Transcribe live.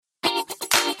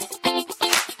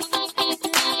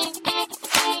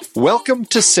Welcome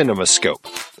to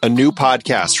CinemaScope, a new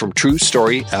podcast from True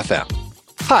Story FM.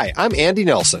 Hi, I'm Andy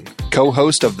Nelson,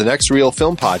 co-host of the Next Reel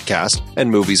Film Podcast and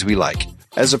Movies We Like.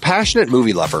 As a passionate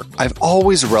movie lover, I've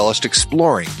always relished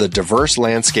exploring the diverse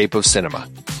landscape of cinema.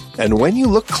 And when you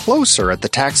look closer at the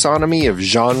taxonomy of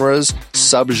genres,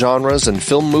 subgenres, and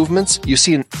film movements, you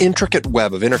see an intricate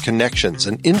web of interconnections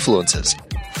and influences.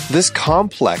 This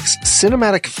complex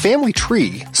cinematic family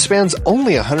tree spans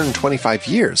only 125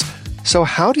 years. So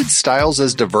how did styles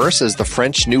as diverse as the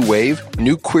French New Wave,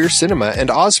 New Queer Cinema,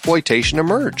 and Ozploitation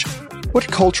emerge? What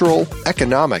cultural,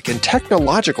 economic, and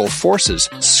technological forces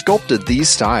sculpted these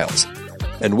styles?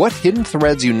 And what hidden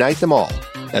threads unite them all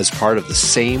as part of the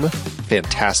same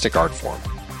fantastic art form?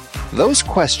 Those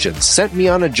questions sent me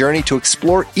on a journey to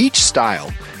explore each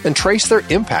style and trace their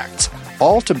impacts,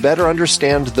 all to better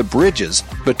understand the bridges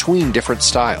between different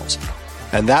styles.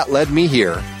 And that led me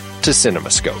here to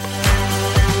CinemaScope.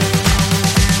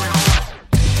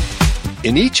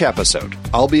 In each episode,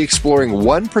 I'll be exploring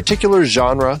one particular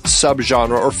genre,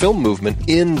 subgenre, or film movement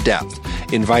in depth,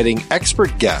 inviting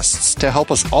expert guests to help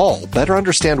us all better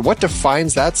understand what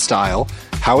defines that style,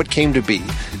 how it came to be,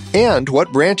 and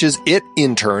what branches it,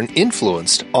 in turn,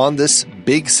 influenced on this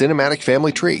big cinematic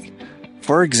family tree.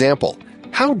 For example,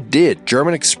 how did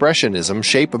German Expressionism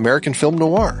shape American film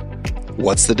noir?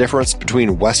 What's the difference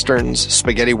between westerns,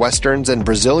 spaghetti westerns, and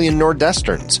Brazilian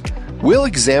nordwesterns? We'll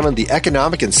examine the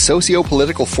economic and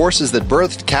socio-political forces that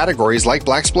birthed categories like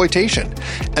blaxploitation,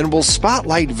 and we'll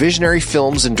spotlight visionary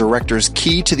films and directors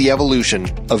key to the evolution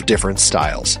of different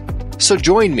styles. So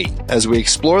join me as we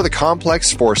explore the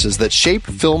complex forces that shape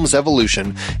film's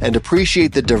evolution and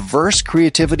appreciate the diverse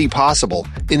creativity possible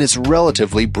in its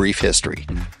relatively brief history.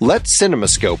 Let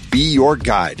CinemaScope be your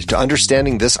guide to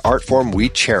understanding this art form we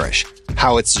cherish,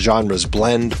 how its genres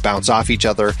blend, bounce off each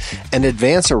other, and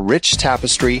advance a rich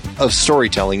tapestry of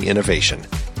storytelling innovation.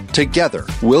 Together,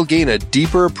 we'll gain a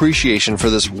deeper appreciation for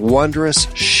this wondrous,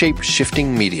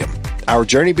 shape-shifting medium. Our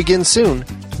journey begins soon.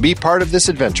 Be part of this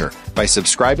adventure by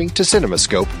subscribing to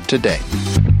CinemaScope today.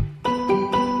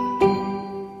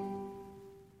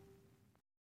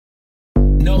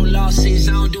 No losses,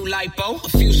 I don't do lipo. A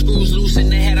few screws loose in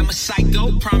the head, I'm a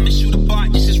psycho. Promise you the bar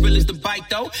just as real as the bite,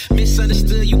 though.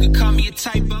 Misunderstood, you could call me a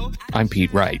typo. I'm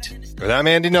Pete Wright. And I'm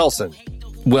Andy Nelson.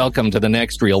 Welcome to the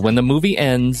next reel. When the movie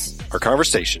ends, our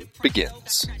conversation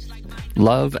begins.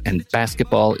 Love and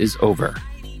basketball is over.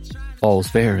 All's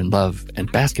fair in love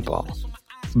and basketball,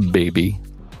 baby.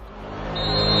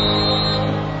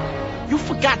 You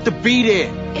forgot to be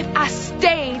there. If I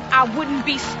stayed, I wouldn't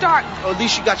be starting. Or at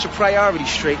least you got your priorities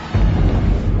straight.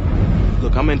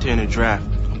 Look, I'm entering a draft.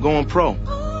 I'm going pro.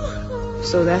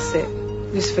 So that's it.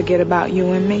 Just forget about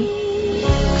you and me.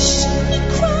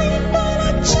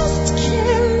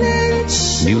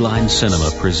 New Line Cinema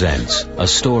presents a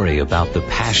story about the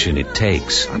passion it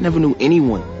takes. I never knew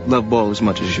anyone loved ball as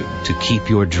much as you. To keep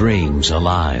your dreams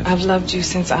alive. I've loved you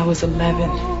since I was 11,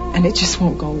 and it just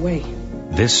won't go away.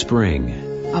 This spring.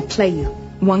 I'll play you.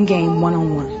 One game,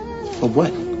 one-on-one. For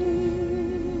what?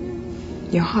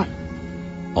 Your heart.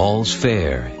 All's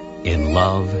fair in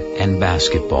love and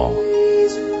basketball.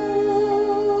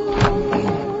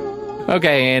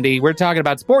 Okay, Andy, we're talking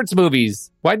about sports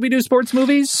movies. Why'd we do sports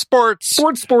movies? Sports.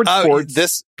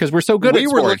 This because we're so good at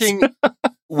sports. We were looking.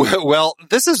 Well,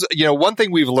 this is, one thing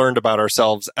we've learned about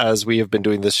ourselves as we have been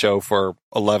doing this show for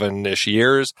 11-ish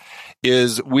years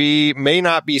is we may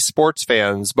not be sports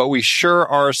fans, but we sure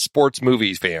are sports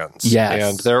movie fans. Yes.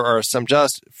 And there are some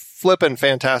just flippin'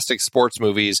 fantastic sports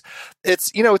movies. It's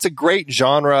a great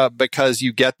genre because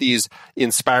you get these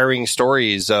inspiring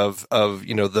stories of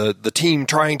the team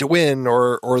trying to win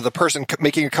or the person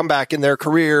making a comeback in their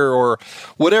career or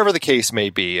whatever the case may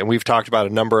be. And we've talked about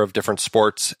a number of different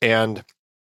sports. And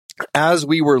as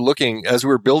we were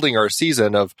building our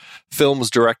season of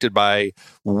films directed by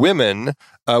women,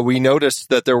 we noticed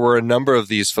that there were a number of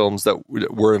these films that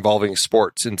were involving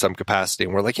sports in some capacity.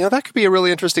 And we're like, that could be a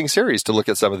really interesting series to look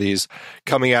at some of these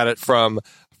coming at it from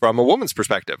a woman's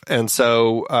perspective. And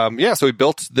so, so we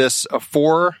built this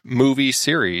 4-movie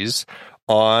series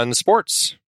on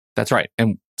sports. That's right.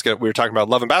 And we were talking about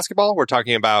Love and Basketball. We're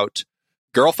talking about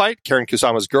Girl Fight, Karen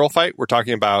Kusama's Girl Fight. We're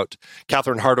talking about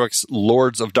Catherine Hardwicke's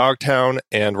Lords of Dogtown,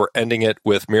 and we're ending it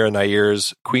with Mira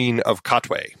Nair's Queen of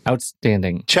Katwe.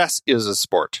 Outstanding. Chess is a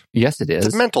sport. Yes, it is.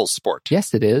 It's a mental sport.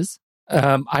 Yes, it is.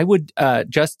 I would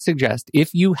just suggest,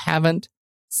 if you haven't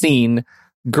seen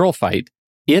Girl Fight,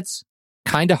 it's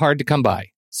kind of hard to come by.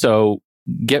 So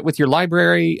get with your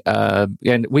library, and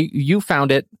you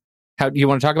found it. How do you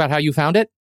want to talk about how you found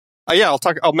it? Yeah,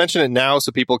 I'll mention it now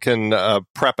so people can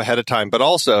prep ahead of time, but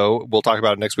also we'll talk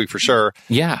about it next week for sure.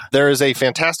 Yeah. There is a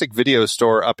fantastic video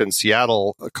store up in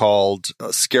Seattle called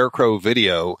Scarecrow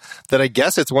Video that I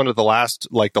guess it's one of the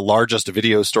largest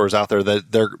video stores out there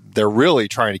that they're really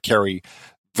trying to carry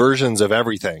versions of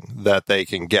everything that they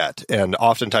can get, and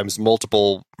oftentimes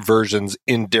multiple versions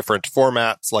in different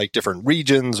formats, like different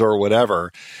regions or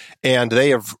whatever. And they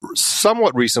have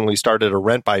somewhat recently started a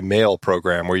rent by mail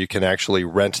program where you can actually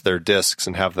rent their discs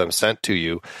and have them sent to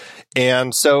you.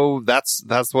 And so that's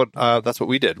what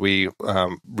we did. We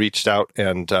reached out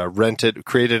and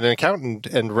created an account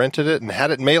and rented it and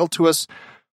had it mailed to us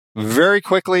very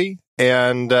quickly.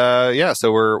 And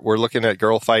so we're looking at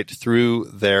Girl Fight through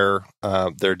their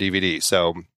DVD.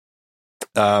 So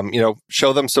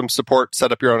show them some support,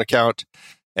 set up your own account,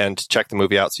 and check the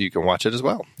movie out so you can watch it as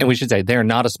well. And we should say they're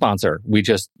not a sponsor. We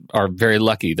just are very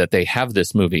lucky that they have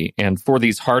this movie. And for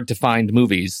these hard to find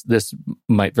movies, this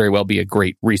might very well be a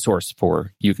great resource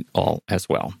for you all as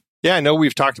well. Yeah, I know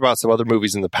we've talked about some other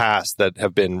movies in the past that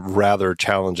have been rather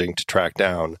challenging to track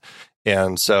down.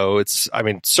 And so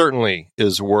certainly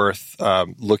is worth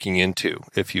looking into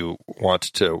if you want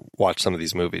to watch some of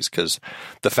these movies, because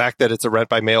the fact that it's a rent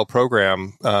by mail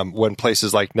program when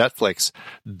places like Netflix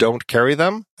don't carry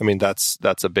them, that's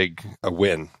a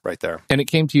win right there. And it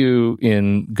came to you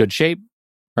in good shape,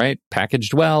 right?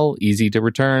 Packaged well, easy to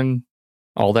return,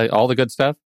 all the good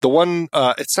stuff. The one,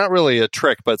 it's not really a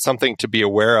trick, but something to be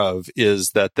aware of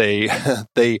is that they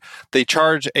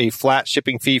charge a flat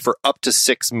shipping fee for up to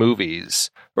 6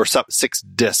 movies, or 6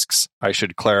 discs, I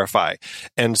should clarify.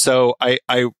 And so I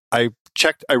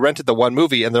checked, I rented the one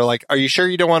movie, and they're like, "Are you sure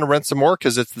you don't want to rent some more?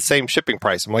 Because it's the same shipping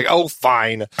price." I'm like, "Oh,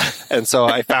 fine." And so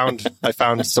I found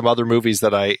some other movies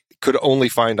that I could only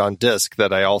find on disc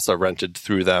that I also rented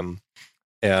through them.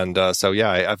 And I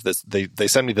have this. They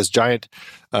sent me this giant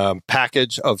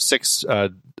package of 6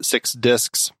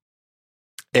 discs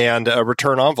and a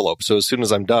return envelope. So as soon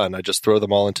as I'm done, I just throw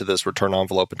them all into this return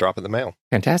envelope and drop it in the mail.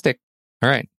 Fantastic. All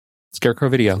right. Scarecrow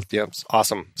Video. Yeah,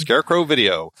 awesome. Scarecrow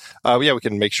Video. We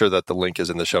can make sure that the link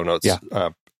is in the show notes,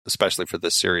 especially for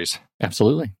this series.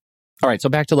 Absolutely. All right, so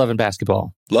back to Love and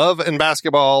Basketball. Love and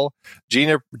Basketball.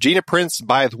 Gina Prince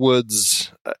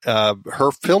Bythewood's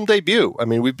her film debut.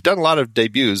 We've done a lot of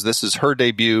debuts. This is her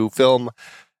debut film,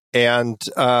 and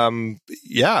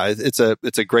it's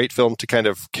a great film to kind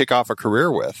of kick off a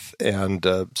career with. And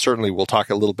certainly, we'll talk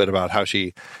a little bit about how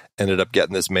she ended up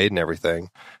getting this made and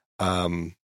everything. What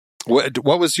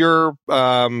was your?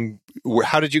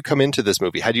 How did you come into this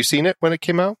movie? Had you seen it when it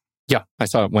came out? Yeah, I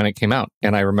saw it when it came out,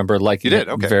 and I remember liking it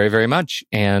very, very much.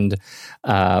 And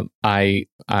I'm a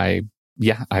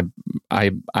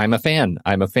fan.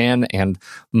 I'm a fan, and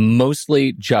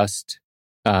mostly just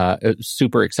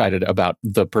super excited about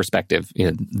the perspective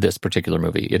in this particular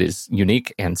movie. It is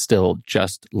unique and still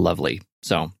just lovely.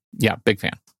 So, yeah, big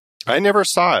fan. I never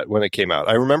saw it when it came out.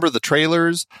 I remember the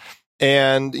trailers.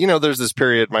 And, there's this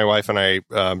period my wife and I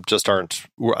just aren't,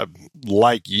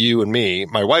 like you and me,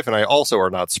 my wife and I also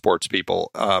are not sports people.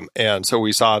 And so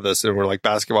we saw this and we're like,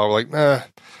 basketball. We're like,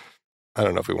 I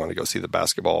don't know if we want to go see the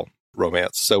basketball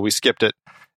romance. So we skipped it.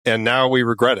 And now we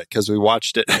regret it because we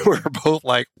watched it. And we're both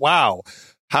like, wow,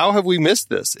 how have we missed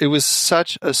this? It was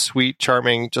such a sweet,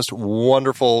 charming, just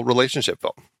wonderful relationship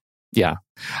film. Yeah.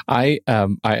 I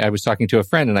was talking to a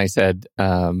friend and I said,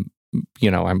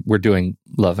 we're doing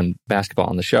Love and Basketball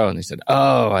on the show. And they said,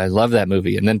 "Oh, I love that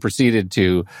movie." And then proceeded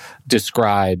to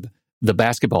describe The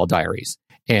Basketball Diaries.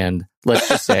 And let's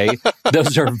just say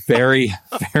those are very,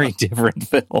 very different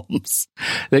films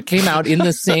that came out in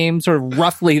the same sort of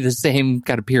roughly the same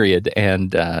kind of period.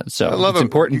 And so it's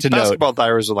important to note. Basketball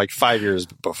Diaries are like 5 years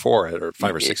before it, or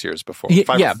 5 or 6 years before. 4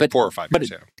 or 5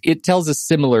 years. It tells a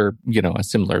similar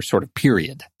sort of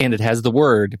period. And it has the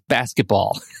word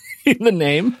basketball in the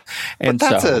name. And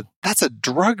but that's a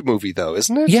drug movie though,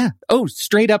 isn't it? Yeah. Oh,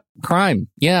 straight up crime.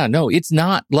 Yeah, no, it's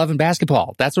not Love and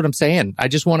Basketball. That's what I'm saying. I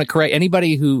just want to correct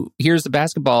anybody who hears the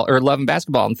basketball or Love and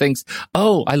Basketball and thinks,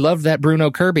 "Oh, I love that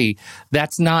Bruno Kirby."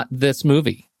 That's not this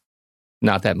movie.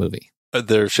 Not that movie.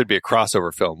 There should be a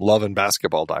crossover film, Love and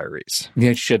Basketball Diaries.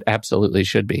 It absolutely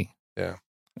should be. Yeah.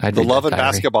 The Love and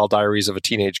Basketball Diaries of a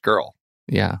Teenage Girl.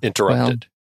 Yeah. Interrupted.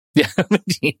 Yeah.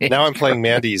 Now I'm playing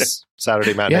Mandy's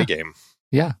Saturday matinee game.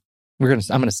 Yeah. I'm going to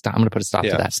put a stop to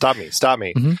that. Stop me.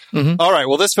 Mm-hmm, mm-hmm. All right.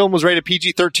 Well, this film was rated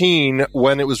PG-13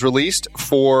 when it was released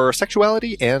for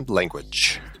sexuality and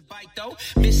language.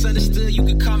 Misunderstood, you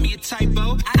could call me a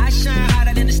typo. I shine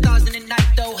hotter than the stars in the night,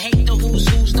 though. Hate the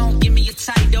who's, don't give me a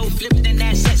title. Flipping an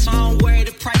asset, so I don't worry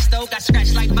the price, though. Got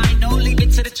scratched like mine, no, leave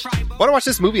it to the tribal. Want to watch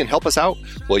this movie and help us out?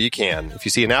 Well, you can. If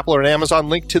you see an Apple or an Amazon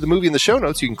link to the movie in the show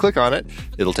notes, you can click on it.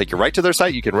 It'll take you right to their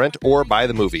site. You can rent or buy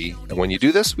the movie. And when you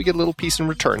do this, we get a little piece in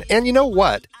return. And you know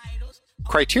what?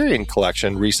 Criterion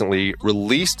Collection recently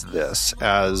released this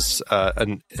as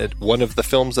one of the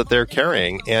films that they're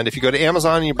carrying. And if you go to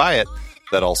Amazon and you buy it,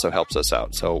 that also helps us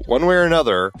out. So one way or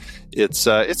another, it's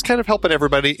kind of helping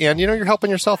everybody. And, you're helping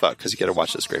yourself out because you get to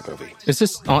watch this great movie. Is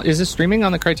this streaming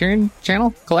on the Criterion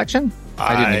Channel Collection?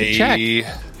 I didn't even check.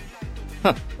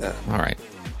 Huh. Yeah. All right.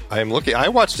 I am looking. I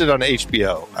watched it on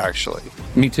HBO, actually.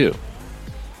 Me too.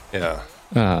 Yeah.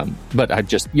 But I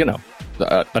just,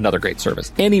 another great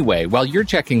service. Anyway, while you're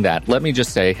checking that, let me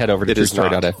just say, head over to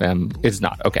TrueStory.fm. It's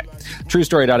not. Okay.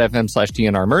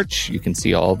 TrueStory.fm/TNR merch. You can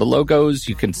see all the logos.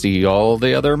 You can see all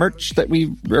the other merch that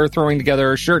we are throwing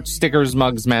together. Shirts, stickers,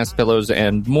 mugs, mask pillows,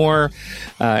 and more.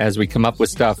 As we come up with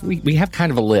stuff, we have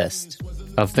kind of a list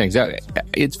of things.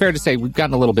 It's fair to say we've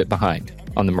gotten a little bit behind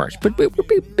on the merch, but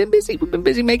we've been busy. We've been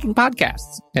busy making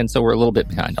podcasts, and so we're a little bit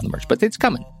behind on the merch. But it's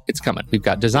coming. It's coming. We've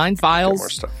got design files. More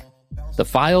stuff. The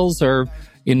files are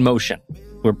in motion.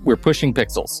 We're pushing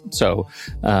pixels. So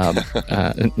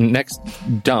next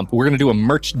dump, we're going to do a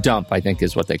merch dump, I think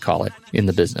is what they call it in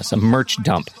the business. A merch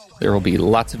dump. There will be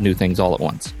lots of new things all at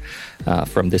once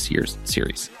from this year's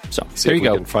series. So there you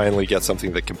go. We can finally get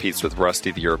something that competes with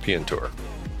Rusty, the European tour.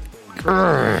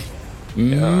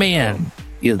 Man,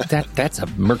 that's a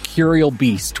mercurial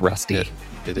beast, Rusty.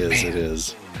 It is. Man. It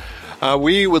is.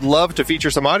 We would love to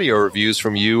feature some audio reviews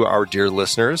from you, our dear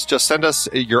listeners. Just send us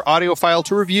your audio file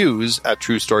to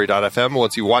reviews@truestory.fm.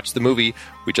 Once you watch the movie,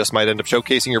 we just might end up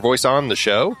showcasing your voice on the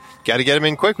show. Got to get them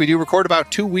in quick. We do record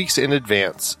about 2 weeks in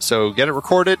advance. So get it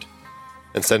recorded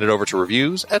and send it over to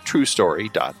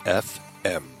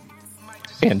reviews@truestory.fm.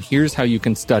 And here's how you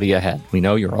can study ahead. We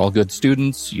know you're all good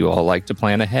students. You all like to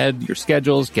plan ahead your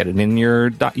schedules, get it in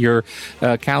your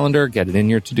calendar, get it in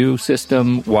your to-do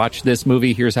system. Watch this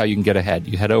movie. Here's how you can get ahead.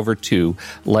 You head over to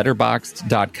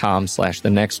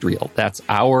letterboxd.com/thenextreel. That's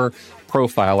our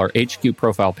profile, our HQ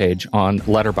profile page on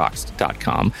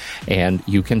letterboxd.com. And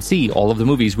you can see all of the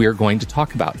movies we are going to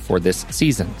talk about for this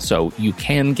season. So you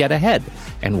can get ahead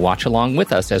and watch along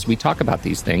with us as we talk about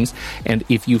these things. And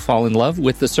if you fall in love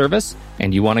with the service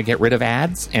and you want to get rid of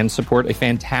ads and support a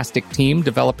fantastic team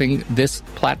developing this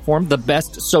platform, the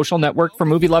best social network for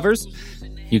movie lovers,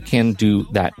 you can do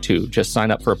that too. Just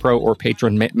sign up for a pro or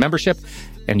patron membership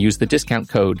and use the discount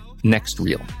code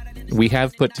NEXTREEL. We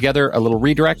have put together a little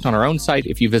redirect on our own site.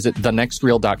 If you visit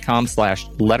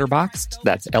thenextreel.com/letterboxd,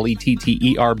 that's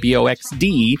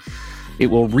LETTERBOXD, it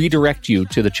will redirect you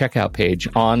to the checkout page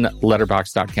on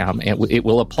letterboxd.com, and it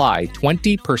will apply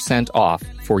 20% off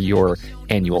for your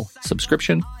annual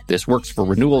subscription. This works for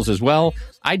renewals as well.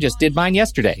 I just did mine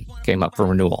yesterday. Came up for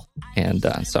renewal. And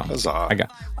so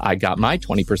I got my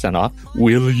 20% off.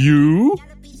 Will you?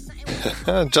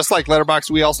 Just like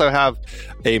Letterboxd, we also have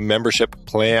a membership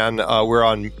plan. We're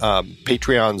on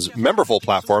Patreon's Memberful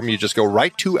platform. You just go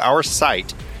right to our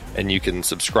site and you can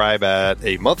subscribe at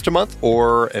a month-to-month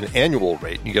or an annual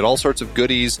rate. You get all sorts of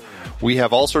goodies. We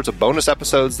have all sorts of bonus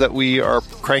episodes that we are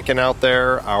cranking out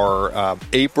there. Our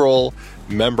April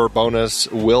member bonus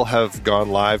will have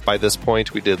gone live by this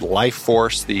point. We did Life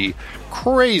Force, the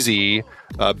crazy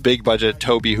big budget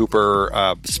Tobe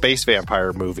Hooper space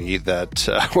vampire movie that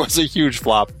was a huge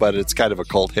flop, but it's kind of a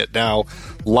cult hit now.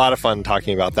 A lot of fun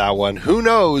talking about that one. Who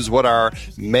knows what our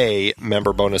May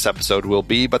member bonus episode will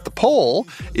be, but the poll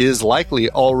is likely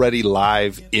already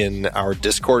live in our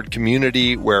Discord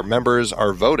community where members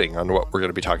are voting on what we're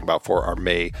going to be talking about for our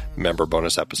May member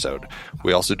bonus episode.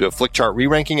 We also do a Flick Chart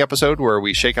re-ranking episode where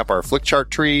we shake up our Flick Chart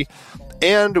tree.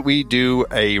 And we do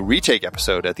a retake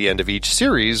episode at the end of each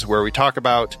series where we talk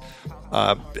about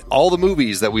all the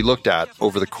movies that we looked at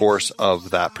over the course of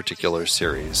that particular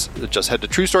series. Just head to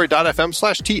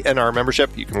truestory.fm/TNR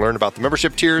membership. You can learn about the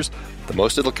membership tiers. The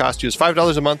most it'll cost you is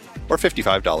 $5 a month or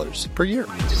 $55 per year.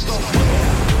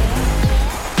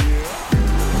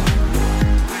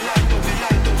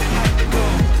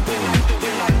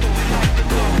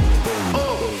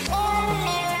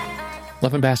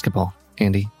 Love and basketball,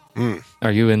 Andy.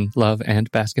 Are you in love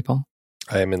and basketball?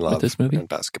 I am in love with this movie? and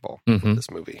basketball with this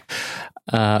movie.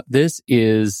 This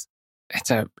is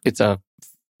it's a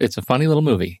funny little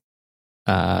movie.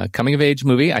 Coming of age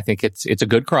movie. I think it's a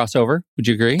good crossover. Would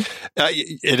you agree?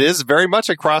 It is very much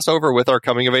a crossover with our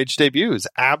coming of age debuts.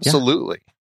 Absolutely.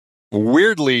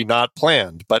 weirdly not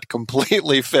planned, but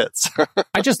completely fits.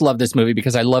 I just love this movie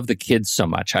because I love the kids so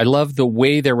much. I love the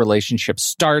way their relationship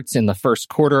starts in the first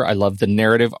quarter. I love the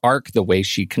narrative arc, the way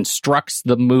she constructs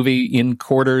the movie in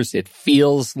quarters. It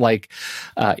feels like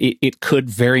it could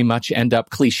very much end up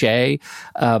cliche,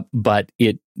 but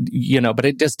it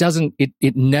just doesn't,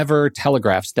 it never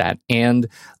telegraphs that. And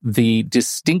the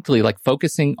distinctly, like,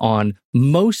 focusing on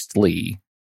mostly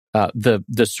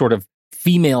the sort of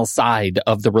female side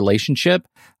of the relationship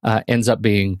ends up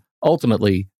being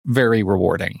ultimately very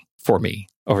rewarding for me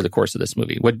over the course of this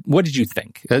movie. What did you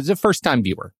think? As a first-time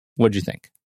viewer, what did you think?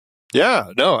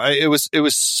 Yeah, no, it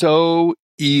was so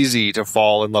easy to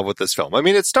fall in love with this film. I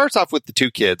mean, it starts off with the two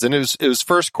kids, and it was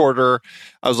first quarter.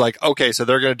 I was like, okay, so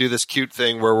they're going to do this cute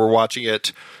thing where we're watching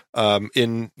it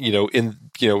in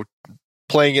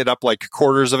playing it up like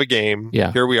quarters of a game.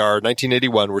 Yeah. Here we are,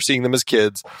 1981. We're seeing them as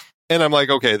kids. And I'm like,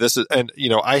 okay,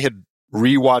 I had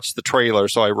rewatched the trailer,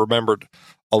 so I remembered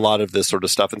a lot of this sort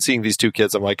of stuff. And seeing these two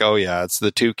kids, I'm like, oh yeah, it's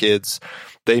the two kids.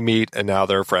 They meet and now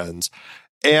they're friends.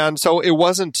 And so it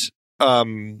wasn't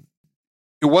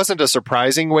a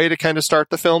surprising way to kind of start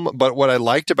the film. But what I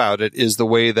liked about it is the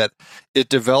way that it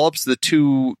develops the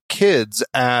two kids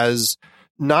as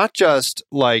not just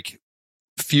like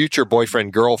future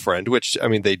boyfriend, girlfriend, which, I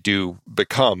mean, they do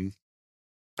become,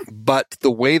 but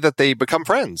the way that they become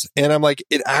friends. And I'm like,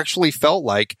 it actually felt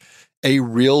like a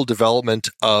real development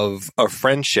of a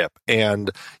friendship.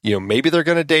 And, maybe they're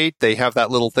going to date. They have that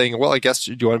little thing. Well, I guess,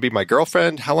 do you want to be my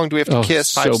girlfriend? How long do we have to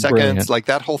kiss? 5 seconds? Brilliant. Like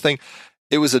that whole thing.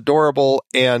 It was adorable.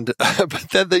 And, but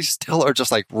then they still are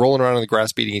just like rolling around in the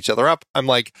grass, beating each other up. I'm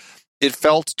like, it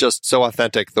felt just so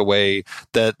authentic the way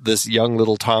that this young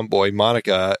little tomboy,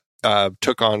 Monica,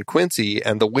 took on Quincy,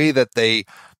 and the way that they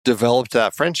developed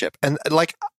that friendship. And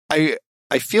like,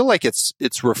 I feel like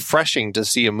it's refreshing to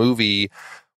see a movie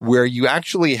where you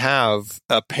actually have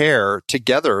a pair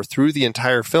together through the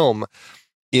entire film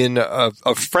in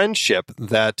a friendship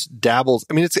that dabbles.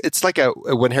 I mean, it's like a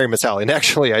When Harry Met Sally. And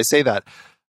actually, I say that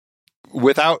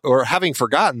without or having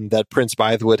forgotten that Prince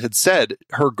Bythewood had said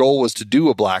her goal was to do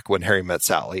a Black When Harry Met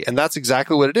Sally. And that's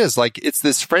exactly what it is. Like, it's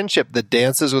this friendship that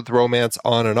dances with romance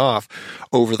on and off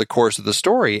over the course of the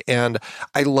story. And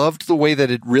I loved the way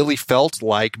that it really felt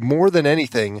like, more than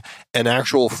anything, an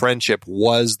actual friendship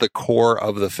was the core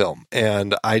of the film.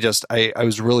 And I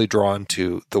was really drawn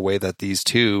to the way that these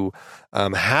two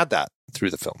had that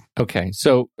through the film. Okay.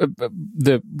 So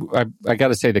I got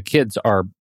to say, the kids are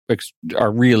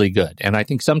really good. And I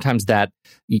think sometimes that,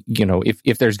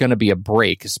 if there's going to be a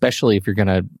break, especially if you're going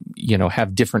to,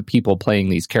 have different people playing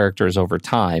these characters over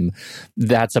time,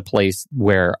 that's a place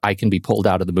where I can be pulled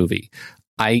out of the movie.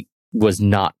 I was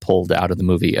not pulled out of the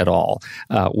movie at all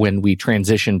when we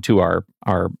transitioned to our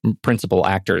principal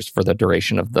actors for the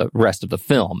duration of the rest of the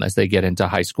film as they get into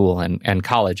high school and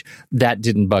college. That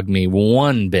didn't bug me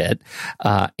one bit.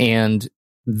 And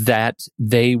that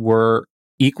they were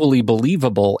equally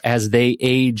believable as they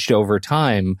aged over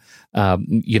time,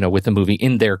 with the movie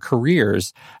in their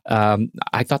careers.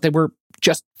 I thought they were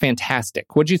just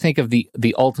fantastic. What do you think of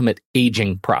the ultimate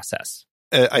aging process?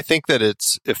 I think that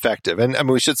it's effective. And I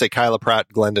mean, we should say Kyla Pratt,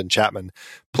 Glendon Chapman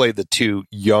played the two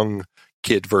young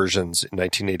kid versions in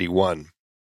 1981.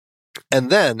 And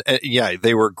then,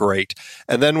 they were great.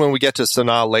 And then when we get to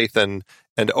Sanaa Lathan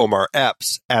and Omar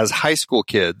Epps as high school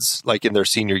kids, like in their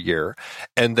senior year,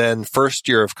 and then first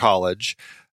year of college,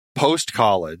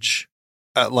 post-college,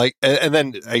 and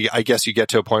then I guess you get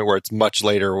to a point where it's much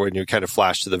later when you kind of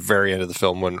flash to the very end of the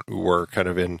film when we're kind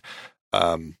of in,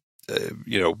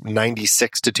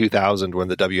 96 to 2000 when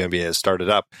the WNBA has started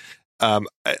up.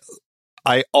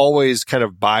 I always kind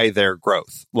of buy their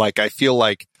growth. Like, I feel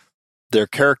like their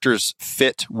characters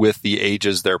fit with the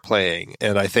ages they're playing.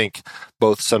 And I think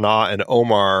both Sanaa and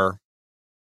Omar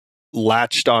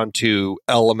latched onto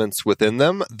elements within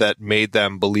them that made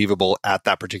them believable at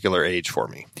that particular age for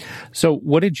me. So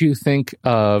what did you think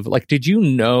of, would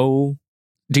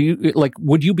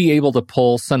you be able to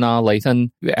pull Sanaa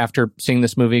Lathan after seeing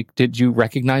this movie? Did you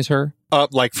recognize her?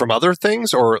 Like from other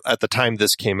things, or at the time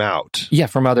this came out? Yeah,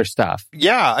 from other stuff.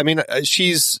 Yeah. I mean,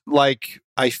 she's like,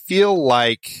 I feel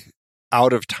like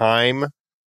Out of Time,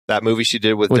 that movie she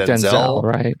did with Denzel,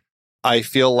 right? I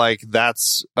feel like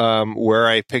that's where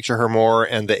I picture her more,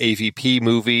 and the AVP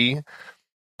movie.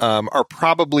 are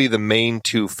probably the main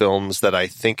two films that I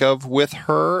think of with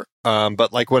her.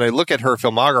 But like when I look at her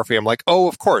filmography, I'm like, oh,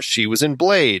 of course, she was in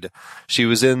Blade. She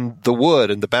was in The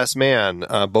Wood and The Best Man,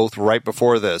 both right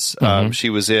before this. She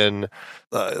was in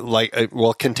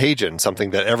Contagion, something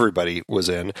that everybody was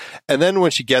in. And then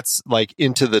when she gets like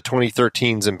into the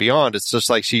 2013s and beyond, it's just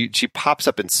like she pops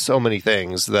up in so many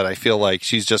things that I feel like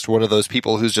she's just one of those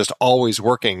people who's just always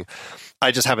working.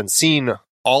 I just haven't seen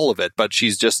all of it, but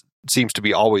she's just seems to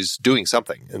be always doing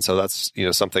something. And so that's,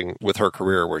 something with her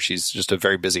career where she's just a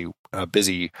very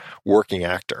busy working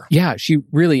actor. Yeah, she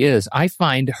really is. I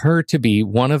find her to be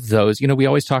one of those, we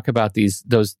always talk about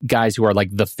those guys who are like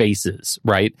the faces,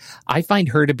 right? I find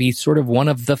her to be sort of one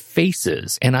of the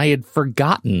faces. And I had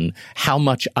forgotten how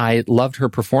much I loved her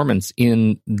performance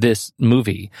in this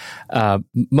movie.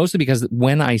 Mostly because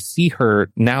when I see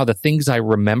her now, the things I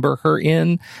remember her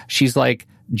in, she's like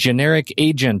generic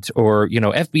agent or,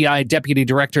 FBI Deputy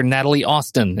Director Natalie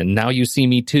Austin, and Now You See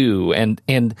Me Too. And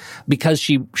because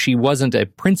she wasn't a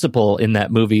principal in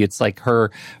that movie, it's like her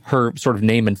sort of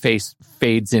name and face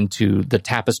fades into the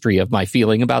tapestry of my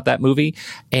feeling about that movie.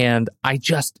 And I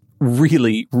just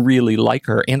really, really like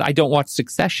her. And I don't watch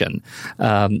Succession,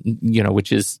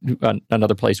 which is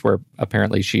another place where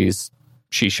apparently she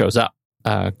shows up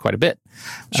quite a bit.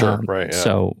 Sure, right. Yeah.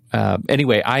 So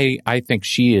anyway, I think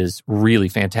she is really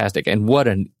fantastic. And what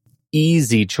an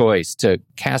easy choice to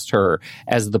cast her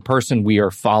as the person we are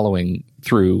following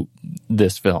through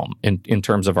this film in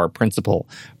terms of our principal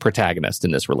protagonist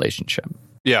in this relationship.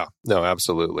 Yeah, no,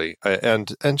 absolutely.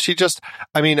 And she just,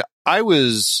 I've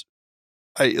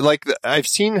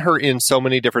seen her in so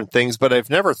many different things, but I've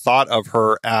never thought of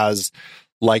her as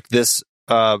like this,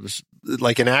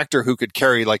 like an actor who could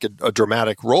carry like a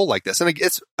dramatic role like this. And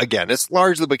it's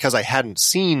largely because I hadn't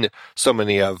seen so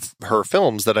many of her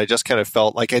films that I just kind of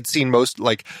felt like I'd seen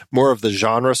more of the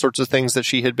genre sorts of things that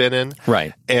she had been in.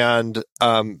 Right. And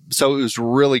so it was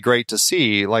really great to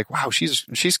see like, wow,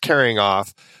 she's carrying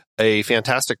off a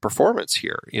fantastic performance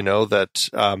here,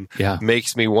 that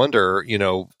makes me wonder,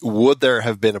 would there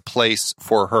have been a place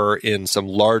for her in some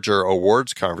larger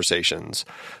awards conversations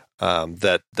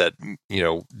that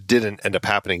didn't end up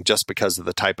happening just because of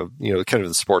the type of, kind of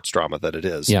the sports drama that it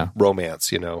is. Yeah.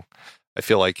 Romance, I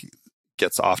feel like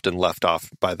gets often left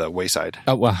off by the wayside.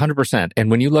 Oh, 100%.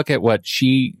 And when you look at what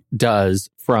she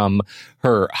does from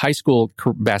her high school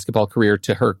basketball career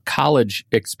to her college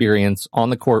experience on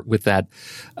the court with that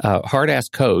hard-ass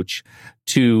coach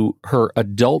to her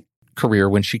adult career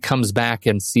when she comes back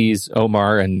and sees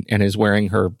Omar and is wearing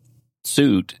her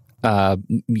suit,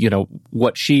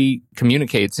 what she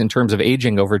communicates in terms of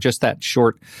aging over just that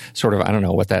short sort of, I don't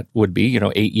know what that would be,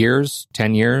 8 years,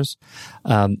 10 years,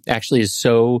 actually is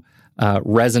so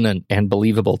resonant and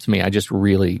believable to me. I just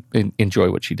really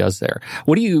enjoy what she does there.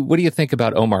 What do you think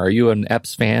about Omar? Are you an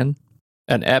Epps fan?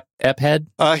 An Ep head?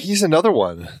 He's another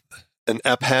one. An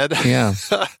Ep head? Yeah.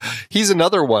 He's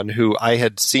another one who I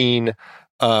had seen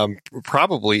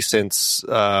probably since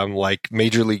like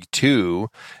Major League 2.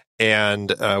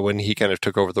 And when he kind of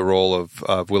took over the role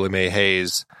of Willie Mae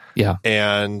Hayes, yeah,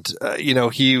 and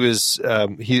he was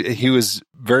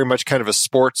very much kind of a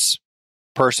sports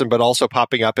person, but also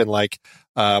popping up in like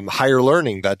Higher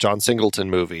Learning, that John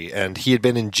Singleton movie, and he had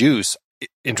been in Juice,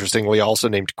 interestingly also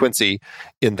named Quincy,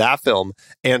 in that film,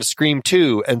 and Scream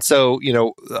 2, and so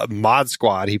Mod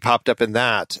Squad, he popped up in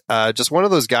that. Just one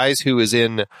of those guys who is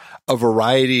in a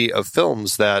variety of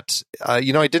films that I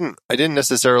didn't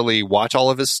necessarily watch all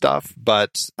of his stuff,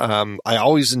 but I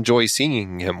always enjoy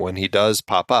seeing him when he does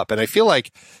pop up, and I feel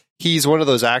like he's one of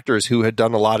those actors who had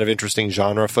done a lot of interesting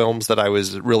genre films that I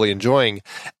was really enjoying,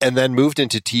 and then moved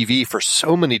into TV for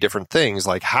so many different things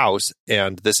like House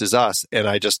and This Is Us. And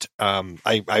I just,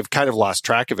 I've kind of lost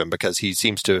track of him because he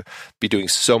seems to be doing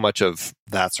so much of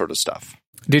that sort of stuff.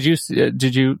 Did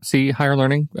you see Higher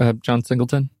Learning, John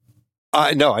Singleton?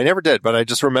 No, I never did, but I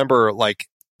just remember like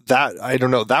that. I don't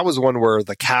know. That was one where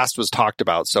the cast was talked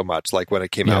about so much, like when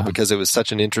it came out, because it was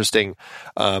such an interesting,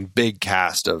 big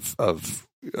cast of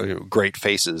great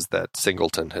faces that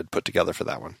Singleton had put together for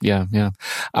that one. Yeah.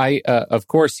 Of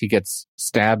course, he gets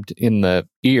stabbed in the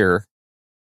ear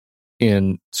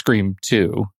in Scream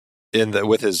 2. In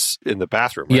the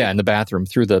bathroom, right? Yeah, in the bathroom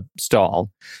through the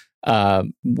stall,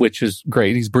 which is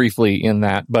great. He's briefly in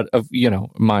that, but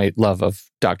my love of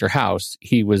Dr. House,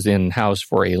 he was in House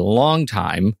for a long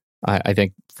time. I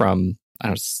think from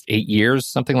 8 years,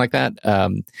 something like that.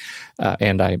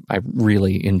 And I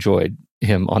really enjoyed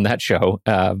him on that show.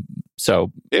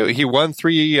 So he won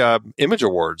 3 Image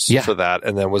Awards for that,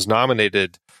 and then was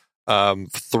nominated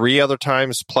 3 other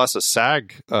times, plus a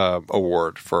SAG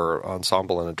award for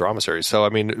ensemble in a drama series. So, I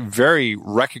mean, very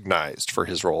recognized for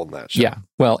his role in that show. Yeah.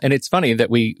 Well, and it's funny that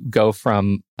we go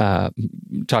from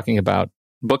talking about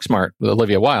Booksmart with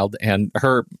Olivia Wilde and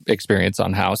her experience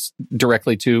on House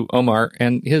directly to Omar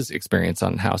and his experience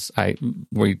on House.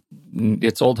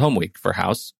 It's Old Home Week for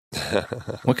House.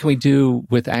 What can we do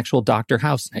with actual Dr.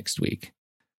 House next week?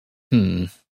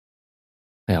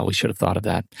 Yeah, we should have thought of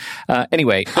that.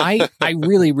 Anyway, I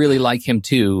really, really like him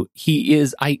too. He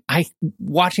is,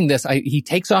 watching this, he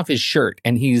takes off his shirt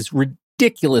and he's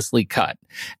ridiculously cut.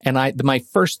 And my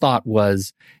first thought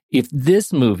was, if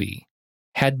this movie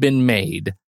had been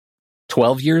made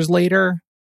 12 years later,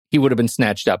 he would have been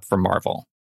snatched up from Marvel.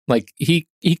 Like he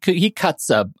cuts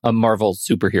a Marvel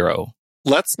superhero.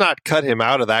 Let's not cut him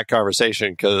out of that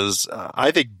conversation, because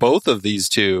I think both of these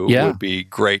two would be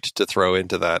great to throw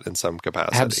into that in some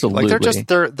capacity. Absolutely. Like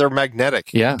they're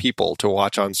magnetic people to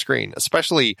watch on screen,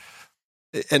 especially.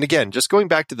 And again, just going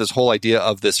back to this whole idea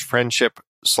of this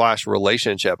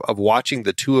friendship/relationship of watching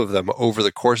the two of them over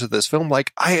the course of this film,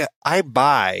 like I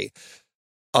buy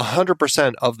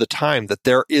 100% of the time that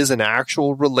there is an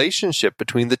actual relationship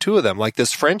between the two of them, like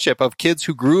this friendship of kids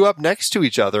who grew up next to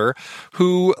each other,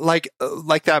 who like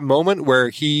that moment where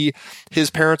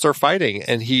his parents are fighting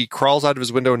and he crawls out of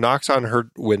his window, knocks on her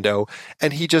window,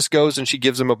 and he just goes and she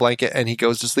gives him a blanket and he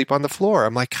goes to sleep on the floor.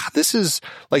 I'm like, God, this is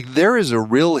like, there is a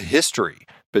real history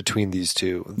between these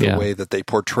two, the way that they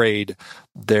portrayed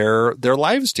their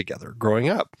lives together growing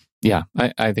up. Yeah,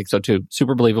 I think so too.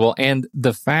 Super believable. And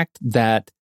the fact that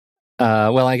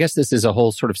well, I guess this is a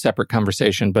whole sort of separate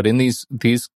conversation, but in these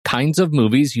kinds of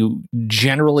movies, you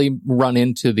generally run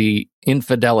into the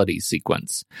infidelity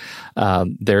sequence.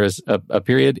 There's a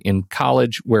period in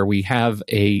college where we have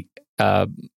the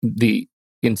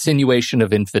insinuation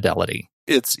of infidelity.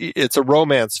 It's a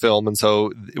romance film, and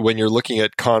so when you're looking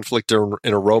at conflict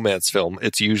in a romance film,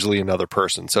 it's usually another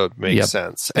person, so it makes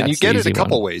sense. And you get it a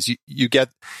couple ways. You get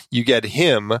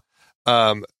him,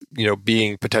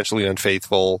 being potentially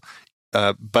unfaithful.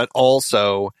 But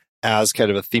also, as kind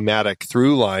of a thematic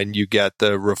through line, you get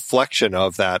the reflection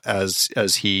of that as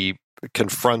he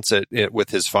confronts it with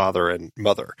his father and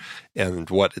mother and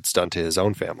what it's done to his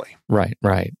own family. Right.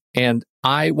 And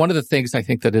one of the things I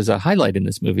think that is a highlight in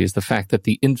this movie is the fact that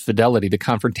the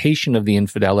confrontation of the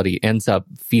infidelity ends up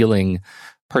feeling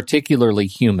particularly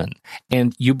human.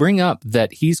 And you bring up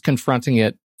that he's confronting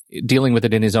it, dealing with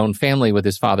it in his own family with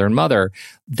his father and mother.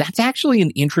 That's actually an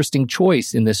interesting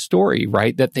choice in this story,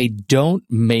 right? That they don't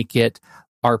make it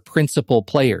our principal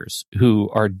players who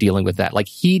are dealing with that. Like,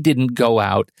 he didn't go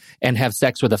out and have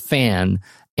sex with a fan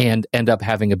and end up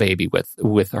having a baby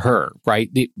with her, right?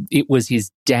 It was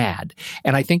his dad.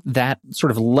 And I think that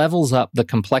sort of levels up the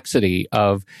complexity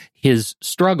of his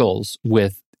struggles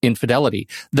with infidelity.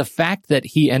 The fact that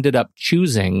he ended up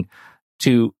choosing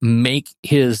to make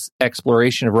his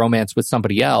exploration of romance with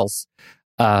somebody else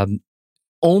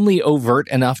only overt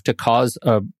enough to cause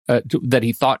that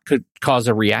he thought could cause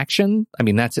a reaction. I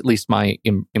mean, that's at least my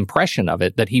impression of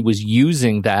it, that he was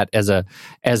using that as a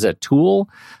tool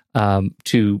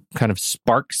to kind of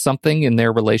spark something in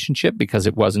their relationship, because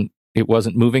it wasn't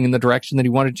moving in the direction that he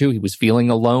wanted to. He was feeling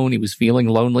alone. He was feeling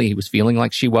lonely. He was feeling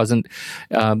like she wasn't,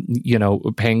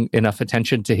 paying enough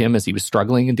attention to him as he was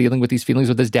struggling and dealing with these feelings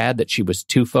with his dad, that she was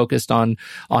too focused on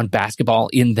basketball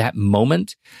in that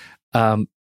moment.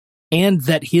 And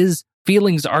that his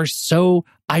feelings are so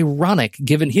ironic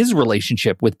given his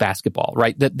relationship with basketball,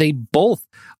 right? That they both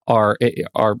are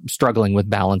struggling with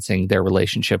balancing their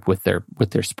relationship with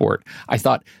their sport. I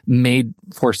thought made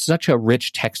for such a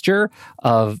rich texture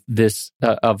of this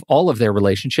of all of their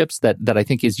relationships that I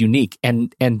think is unique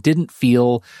and didn't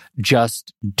feel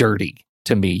just dirty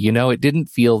to me. It didn't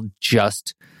feel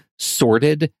just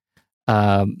sordid.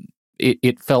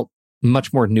 It felt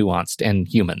much more nuanced and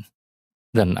human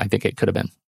than I think it could have been.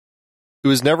 It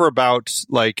was never about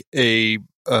like a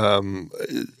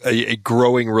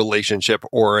growing relationship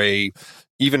or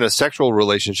even a sexual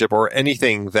relationship or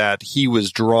anything that he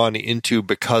was drawn into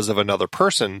because of another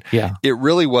person. Yeah. It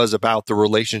really was about the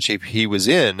relationship he was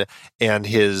in and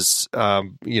his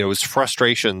his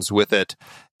frustrations with it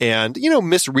and,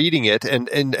 misreading it.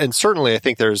 And certainly I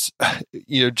think there's,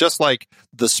 just like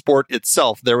the sport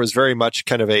itself, there was very much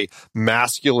kind of a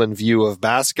masculine view of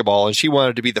basketball, and she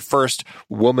wanted to be the first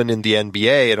woman in the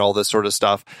NBA and all this sort of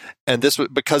stuff. And this was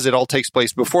because it all takes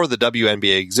place before the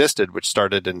WNBA existed, which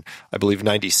started in, I believe,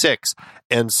 96.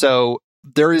 And so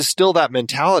there is still that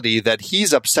mentality that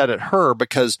he's upset at her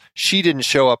because she didn't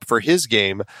show up for his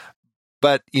game.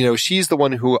 But, she's the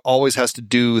one who always has to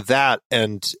do that.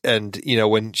 And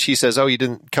when she says, "Oh, you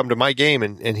didn't come to my game,"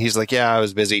 and he's like, "Yeah, I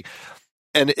was busy."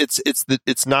 And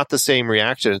it's not the same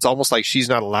reaction. It's almost like she's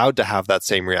not allowed to have that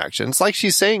same reaction. It's like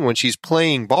she's saying when she's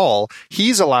playing ball,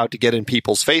 he's allowed to get in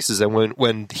people's faces. And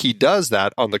when he does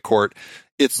that on the court,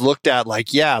 it's looked at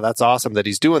like, yeah, that's awesome that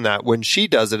he's doing that. When she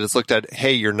does it, it's looked at,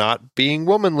 hey, you're not being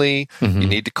womanly. You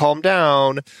need to calm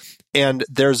down. And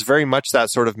there's very much that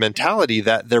sort of mentality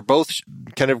that they're both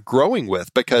kind of growing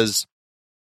with, because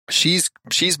she's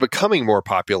becoming more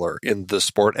popular in the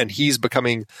sport, and he's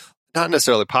becoming not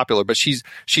necessarily popular, but she's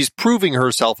proving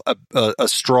herself a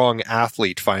strong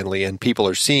athlete finally, and people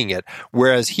are seeing it.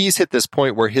 Whereas he's hit this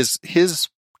point where his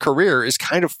career is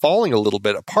kind of falling a little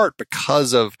bit apart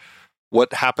because of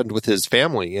what happened with his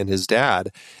family and his dad.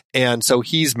 And so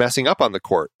he's messing up on the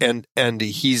court, and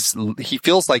he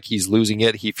feels like he's losing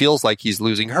it. He feels like he's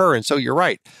losing her. And so you're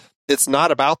right. It's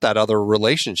not about that other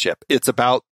relationship. It's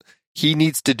about, he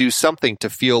needs to do something to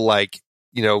feel like,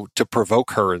 to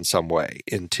provoke her in some way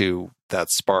into that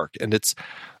spark. And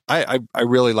I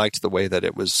really liked the way that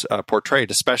it was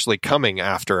portrayed, especially coming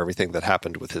after everything that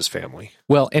happened with his family.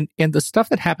 Well, and the stuff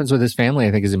that happens with his family,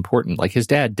 I think, is important. Like his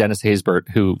dad, Dennis Haysbert,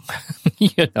 who,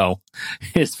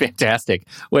 is fantastic,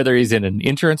 whether he's in an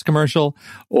insurance commercial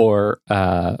or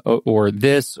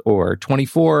this or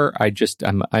 24. What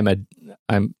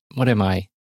am I?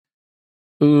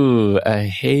 Ooh, a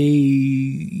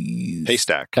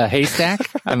haystack. A haystack?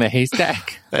 I'm a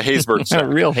haystack. A Haysbert. A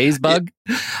real haze bug.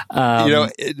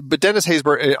 But Dennis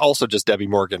Haysbert, also just Debbie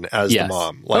Morgan as the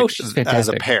mom. She's fantastic. As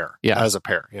a pair. Yeah. As a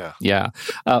pair, yeah. Yeah.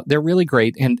 They're really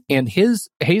great. And his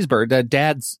Haysbert,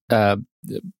 dad's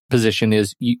position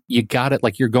is you got it.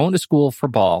 Like, you're going to school for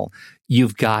ball.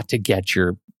 You've got to get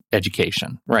your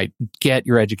education, right? Get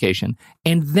your education.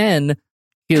 And then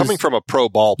coming from a pro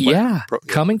ball player.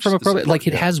 Coming from a pro, like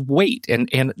it has weight,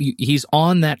 and he's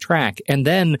on that track. And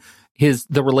then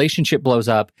the relationship blows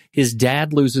up. His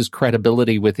dad loses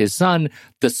credibility with his son.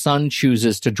 The son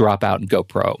chooses to drop out and go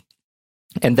pro.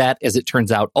 And that, as it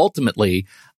turns out, ultimately,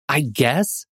 I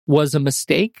guess, was a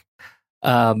mistake.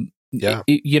 I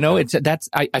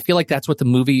feel like that's what the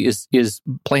movie is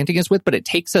planting us with, but it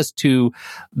takes us to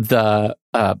the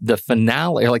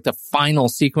finale, or like the final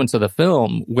sequence of the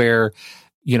film, where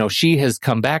she has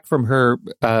come back from her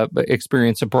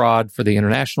experience abroad for the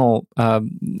international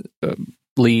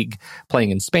league, playing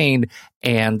in Spain,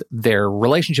 and their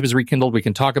relationship is rekindled. We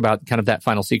can talk about kind of that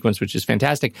final sequence, which is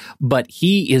fantastic. But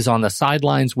he is on the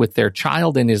sidelines with their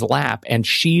child in his lap, and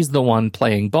she's the one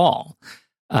playing ball.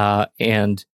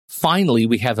 And finally,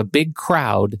 we have a big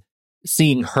crowd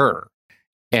seeing her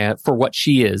for what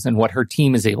she is and what her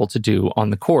team is able to do on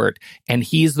the court. And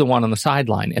he's the one on the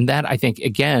sideline. And that, I think,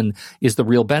 again, is the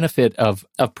real benefit of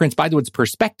Prince Bythewood's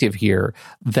perspective here,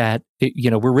 that,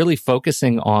 we're really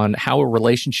focusing on how a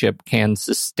relationship can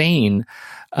sustain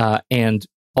and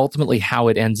ultimately how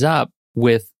it ends up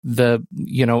with the,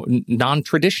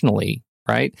 non-traditionally,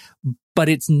 right? But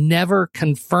it's never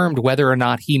confirmed whether or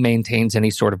not he maintains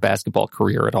any sort of basketball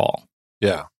career at all.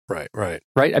 Yeah. Right.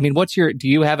 I mean, do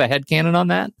you have a headcanon on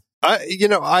that?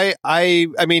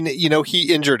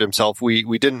 He injured himself.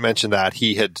 We didn't mention that.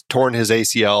 He had torn his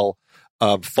ACL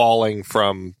falling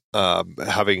from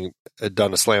having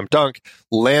done a slam dunk,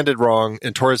 landed wrong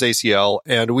and tore his ACL.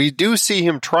 And we do see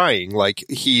him trying, like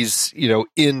he's,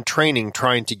 in training,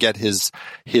 trying to get his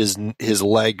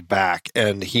leg back.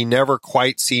 And he never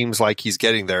quite seems like he's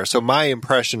getting there. So my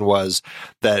impression was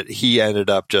that he ended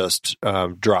up just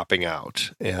dropping out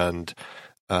and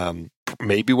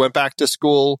maybe went back to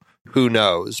school. Who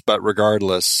knows? But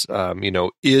regardless,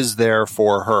 is there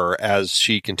for her as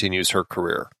she continues her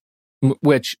career.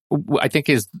 Which I think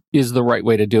is the right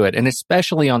way to do it. And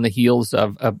especially on the heels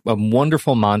of a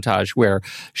wonderful montage where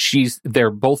they're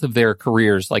both of their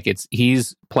careers, like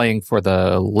he's playing for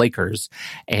the Lakers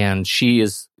and she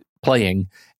is playing,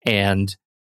 and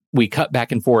we cut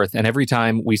back and forth. And every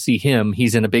time we see him,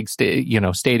 he's in a big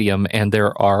stadium, and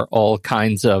there are all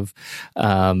kinds of,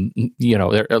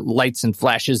 there are lights and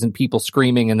flashes and people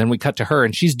screaming. And then we cut to her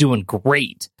and she's doing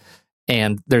great.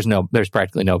 And there's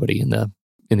practically nobody in the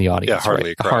audience.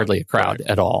 Yeah, hardly a crowd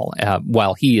at all,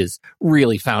 while he is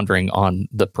really foundering on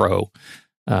the pro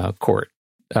court.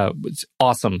 It's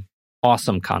awesome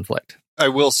conflict. I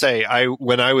will say,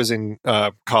 when I was in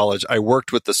college, I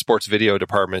worked with the sports video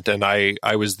department, and I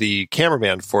was the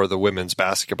cameraman for the women's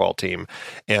basketball team,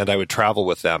 and I would travel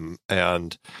with them.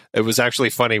 And it was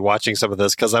actually funny watching some of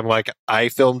this because I'm like, I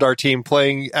filmed our team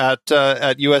playing at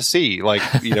USC, like,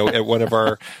 at one of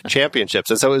our championships.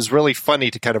 And so it was really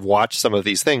funny to kind of watch some of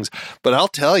these things. But I'll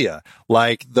tell you,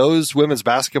 like those women's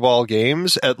basketball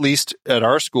games, at least at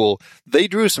our school, they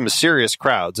drew some serious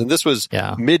crowds. And this was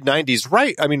mid 90s,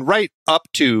 right? I mean, right up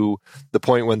to the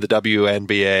point when the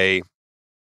WNBA,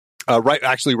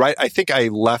 I think I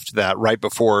left that right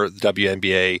before the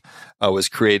WNBA was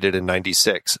created in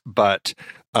 96. But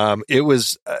it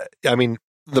was,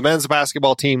 the men's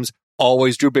basketball teams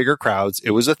always drew bigger crowds.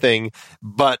 It was a thing.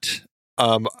 But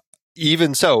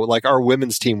even so, like our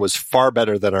women's team was far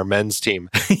better than our men's team,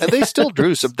 and they still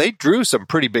drew some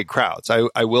pretty big crowds.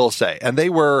 I will say, and they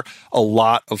were a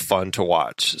lot of fun to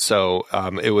watch. So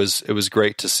it was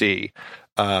great to see,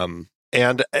 and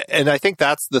I think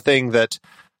that's the thing that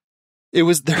it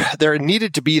was there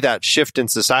needed to be that shift in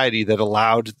society that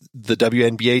allowed the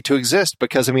WNBA to exist.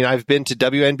 Because I've been to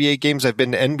WNBA games, I've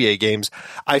been to NBA games.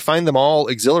 I find them all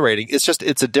exhilarating. It's just,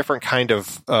 it's a different kind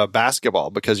of basketball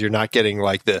because you're not getting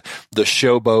like the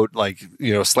showboat, like,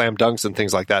 slam dunks and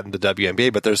things like that in the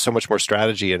WNBA, but there's so much more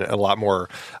strategy and a lot more,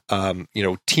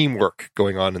 teamwork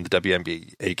going on in the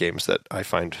WNBA games that I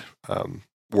find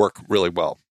work really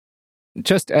well.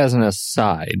 Just as an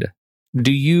aside,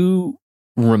 do you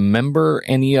remember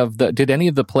did any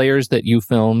of the players that you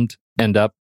filmed end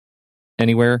up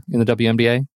anywhere in the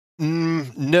WNBA?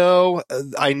 No,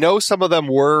 I know some of them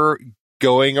were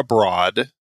going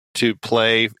abroad to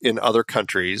play in other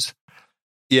countries.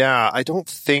 Yeah, I don't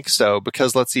think so,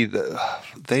 because let's see,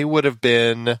 they would have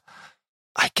been,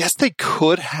 I guess they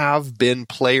could have been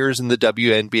players in the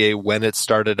WNBA when it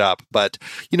started up, but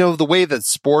the way that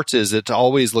sports is, it's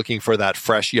always looking for that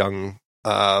fresh young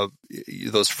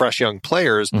those fresh young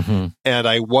players. Mm-hmm. And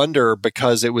I wonder,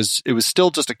 because it was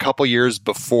still just a couple years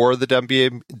before the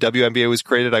WNBA was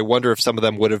created, I wonder if some of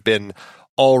them would have been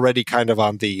already kind of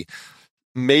on the,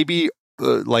 maybe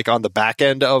like on the back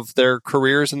end of their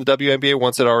careers in the WNBA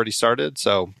once it already started.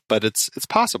 So, but it's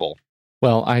possible.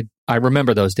 Well, I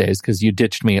remember those days because you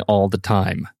ditched me all the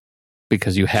time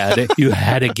because you had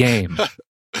a game.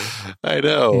 I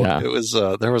know. Yeah. It was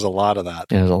there was a lot of that.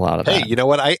 There was a lot of that. Hey, you know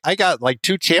what? I got like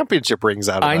 2 championship rings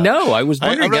out of that. I know. I was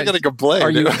wondering. I'm not going to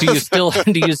complain.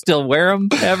 Do you still wear them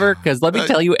ever? Because let me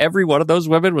tell you, every one of those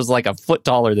women was like a foot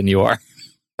taller than you are.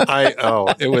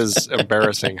 It was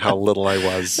embarrassing how little I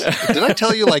was. Did I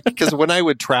tell you, like, because when I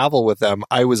would travel with them,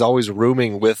 I was always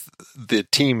rooming with the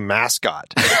team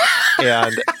mascot.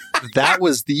 And that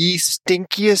was the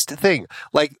stinkiest thing.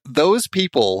 Like, those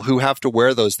people who have to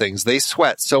wear those things, they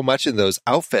sweat so much in those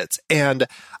outfits. And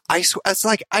it's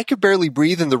like I could barely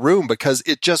breathe in the room because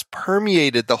it just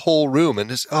permeated the whole room.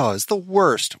 And it's the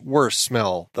worst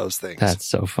smell, those things. That's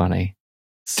so funny.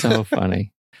 So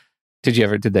funny. Did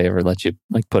they ever let you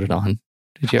like put it on?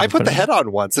 I put the head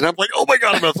on once and I'm like, oh my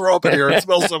God, I'm going to throw up in here. It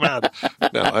smells so bad.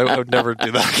 No, I would never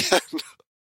do that again.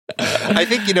 I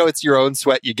think, it's your own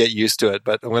sweat. You get used to it.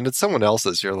 But when it's someone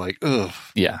else's, you're like, ugh.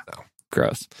 Yeah. No.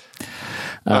 Gross.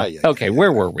 Okay.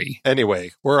 Where were we?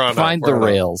 Anyway, we're on. Find the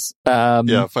rails. Find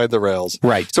the rails.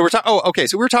 Right. So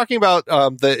So we're talking about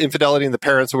the infidelity in the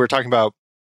parents. So we're talking about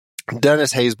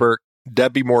Dennis Haysbert,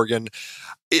 Debbie Morgan.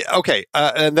 Okay.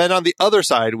 And then on the other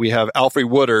side, we have Alfre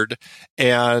Woodard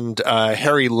and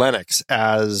Harry Lennox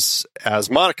as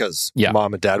Monica's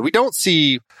mom and dad. We don't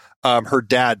see her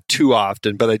dad too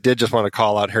often, but I did just want to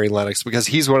call out Harry Lennox because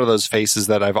he's one of those faces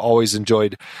that I've always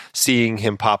enjoyed seeing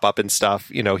him pop up and stuff.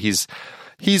 He's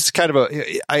kind of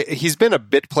he's been a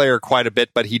bit player quite a bit,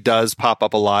 but he does pop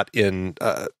up a lot in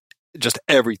just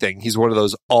everything. He's one of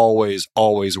those always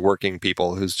working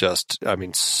people who's just,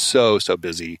 so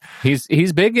busy.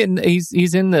 He's big and he's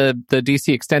in the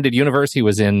DC Extended Universe. He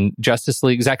was in Justice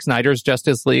League, Zack Snyder's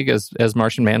Justice League as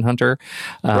Martian Manhunter.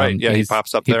 Right. Yeah. He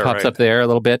pops up there. He pops up there a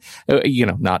little bit.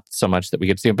 Not so much that we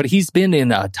get to see him, but he's been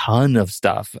in a ton of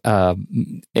stuff.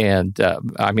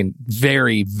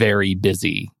 Very, very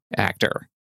busy actor,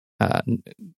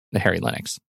 Harry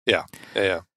Lennox. Yeah.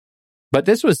 But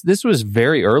this was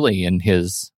very early in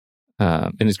his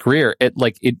career.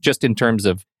 Just in terms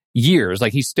of years,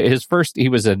 like he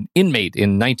was an inmate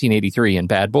in 1983 in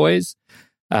Bad Boys,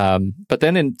 but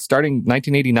then starting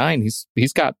 1989,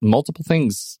 he's got multiple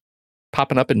things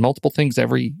popping up in multiple things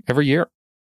every year.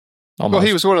 Almost. Well,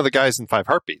 he was one of the guys in 5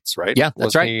 Heartbeats, right? Yeah,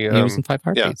 that's right. He was in 5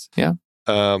 Heartbeats. Yeah.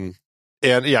 And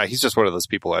yeah, he's just one of those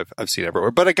people I've seen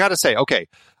everywhere. But I got to say, okay.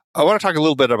 I want to talk a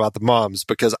little bit about the moms,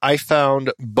 because I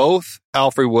found both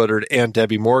Alfre Woodard and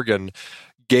Debbie Morgan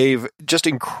gave just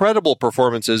incredible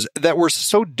performances that were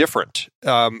so different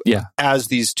as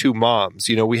these two moms.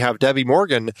 You know, we have Debbie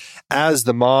Morgan as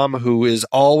the mom who is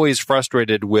always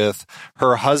frustrated with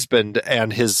her husband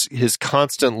and his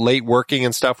constant late working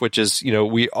and stuff, which is, you know,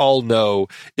 we all know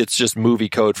it's just movie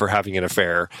code for having an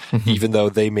affair, even though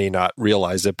they may not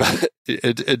realize it, but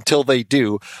until they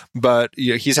do. But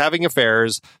you know, he's having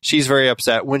affairs. She's very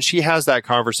upset. When she has that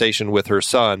conversation with her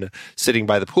son sitting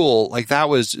by the pool, like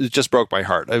it just broke my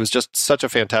heart. It was just such a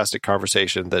fantastic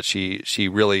conversation that she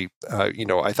really,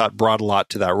 I thought brought a lot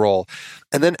to that role.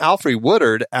 And then Alfre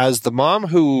Woodard as the mom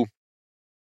who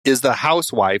is the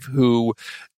housewife who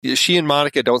she and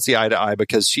Monica don't see eye to eye,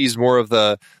 because she's more of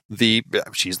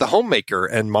she's the homemaker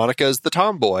and Monica is the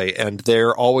tomboy, and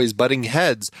they're always butting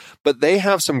heads. But they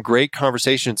have some great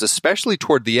conversations, especially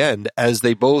toward the end, as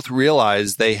they both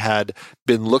realize they had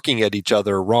been looking at each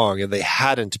other wrong and they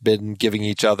hadn't been giving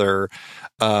each other,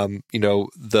 a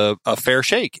fair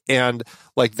shake. And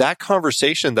like that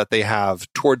conversation that they have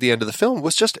toward the end of the film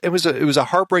was it was a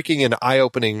heartbreaking and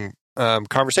eye-opening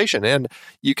conversation. And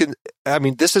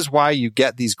this is why you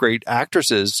get these great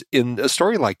actresses in a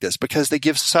story like this, because they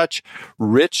give such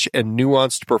rich and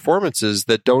nuanced performances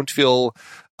that don't feel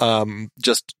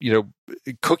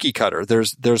cookie cutter.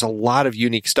 There's a lot of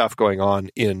unique stuff going on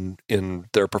in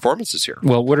their performances here.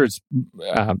 Well, Woodard's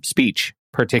speech,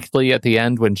 particularly at the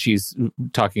end when she's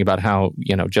talking about how,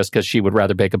 just because she would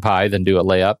rather bake a pie than do a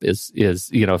layup is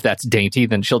if that's dainty,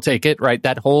 then she'll take it, right?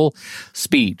 That whole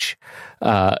speech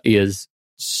is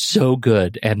so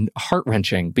good and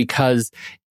heart-wrenching, because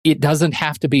it doesn't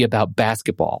have to be about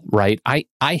basketball, right?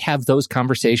 I have those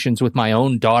conversations with my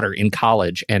own daughter in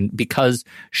college, and because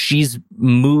she's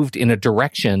moved in a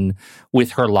direction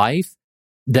with her life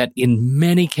that in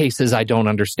many cases I don't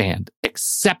understand.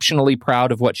 Exceptionally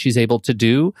proud of what she's able to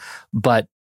do, but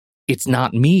it's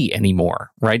not me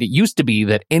anymore, right? It used to be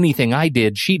that anything I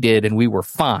did, she did, and we were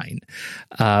fine.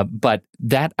 But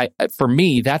for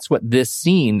me, that's what this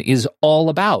scene is all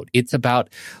about. It's about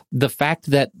the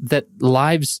fact that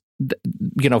lives,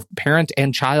 parent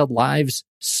and child lives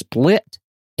split,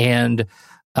 and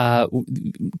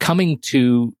coming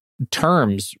to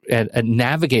terms and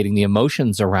navigating the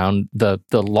emotions around the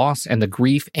loss and the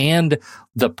grief and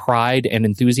the pride and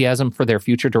enthusiasm for their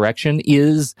future direction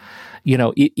is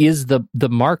the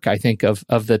mark, I think, of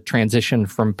the transition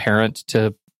from parent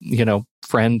to,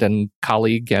 friend and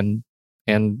colleague and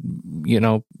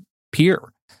peer.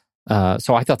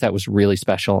 So I thought that was really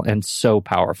special and so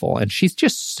powerful. And she's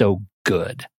just so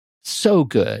good. So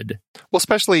good. Well,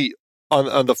 especially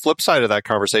on the flip side of that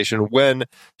conversation, when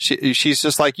she's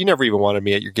just like, you never even wanted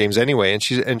me at your games anyway.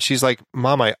 And she's like,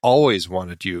 Mom, I always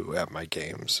wanted you at my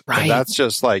games. Right. And that's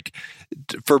just like,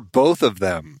 for both of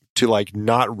them to like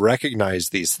not recognize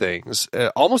these things,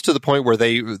 almost to the point where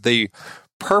they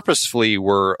purposefully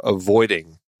were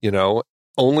avoiding,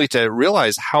 only to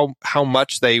realize how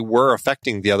much they were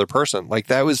affecting the other person.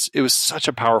 Like it was such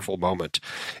a powerful moment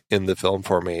in the film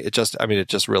for me. It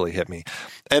just really hit me.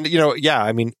 And,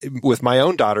 with my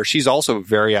own daughter, she's also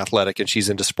very athletic and she's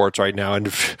into sports right now.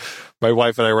 And my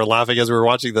wife and I were laughing as we were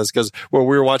watching this, because when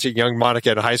we were watching young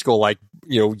Monica in high school, like,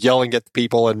 yelling at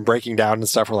people and breaking down and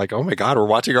stuff, we're like, oh my God, we're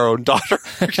watching our own daughter,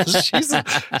 because she's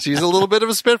a little bit of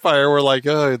a spitfire. We're like,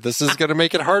 oh, this is going to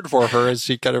make it hard for her as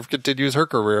she kind of continues her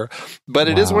career. But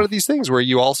it is one of these things where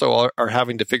you also are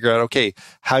having to figure out, okay,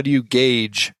 how do you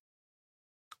gauge?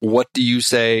 What do you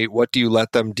say? What do you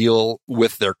let them deal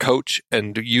with their coach?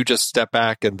 And you just step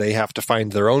back and they have to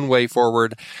find their own way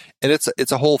forward. And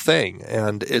it's a whole thing.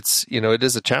 And it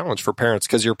is a challenge for parents,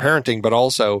 because you're parenting, but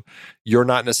also you're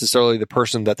not necessarily the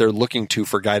person that they're looking to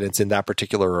for guidance in that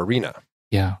particular arena.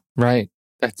 Yeah, right.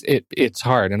 That's it. It's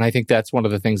hard. And I think that's one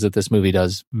of the things that this movie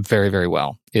does very, very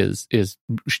well is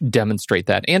demonstrate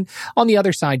that. And on the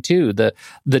other side too,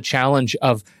 the challenge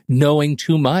of knowing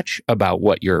too much about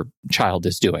what your child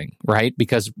is doing, right?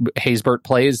 Because Haysbert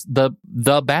plays the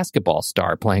basketball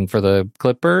star playing for the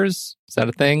Clippers. Is that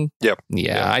a thing? Yep.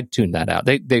 Yeah. I tuned that out.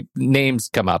 They names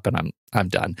come up and I'm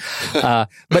done.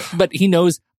 But he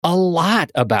knows a lot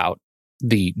about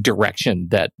the direction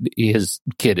that his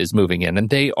kid is moving in.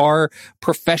 And they are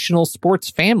professional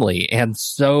sports family. And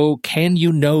so can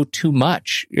you know too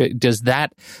much? Does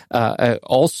that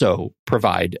also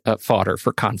provide fodder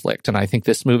for conflict? And I think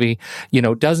this movie,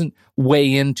 doesn't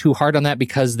weigh in too hard on that,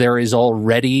 because there is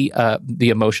already the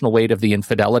emotional weight of the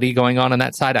infidelity going on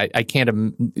that side. I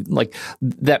can't,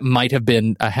 that might have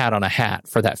been a hat on a hat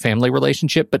for that family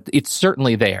relationship, but it's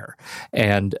certainly there.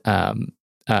 And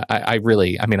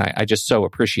I just so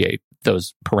appreciate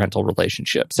those parental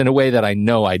relationships in a way that I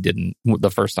know I didn't the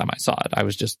first time I saw it. I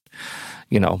was just,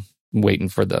 waiting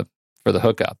for the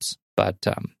hookups. But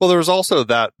well, there was also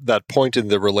that point in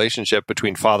the relationship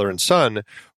between father and son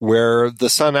where the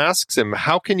son asks him,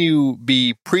 how can you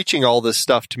be preaching all this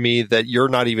stuff to me that you're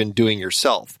not even doing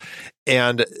yourself?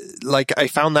 And like, I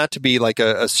found that to be like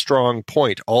a strong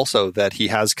point also that he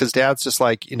has, because dad's just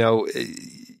like,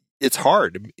 it's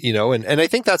hard, and I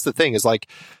think that's the thing is like,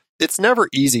 it's never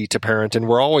easy to parent, and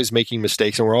we're always making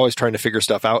mistakes, and we're always trying to figure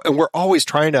stuff out, and we're always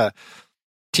trying to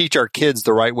teach our kids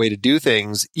the right way to do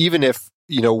things, even if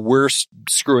we're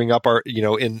screwing up our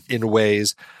in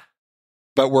ways,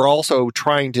 but we're also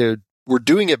we're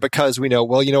doing it because we know,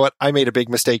 well, you know what, I made a big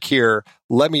mistake here.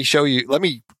 Let me show you. Let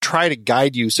me try to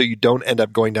guide you so you don't end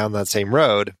up going down that same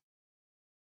road.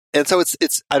 And so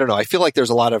it's I don't know. I feel like there's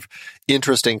a lot of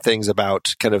interesting things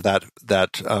about kind of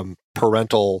that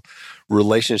parental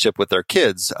relationship with their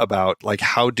kids, about like,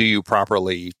 how do you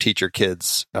properly teach your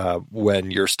kids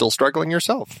when you're still struggling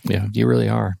yourself? Yeah, you really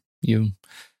are. You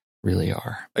really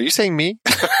are. Are you saying me?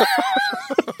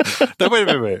 No, wait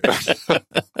a minute.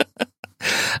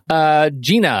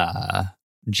 Gina.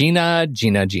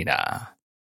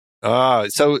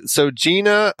 So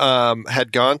Gina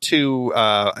had gone to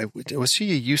was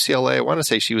she a UCLA? I want to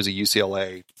say she was a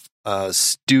UCLA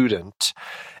student,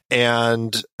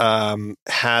 and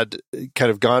had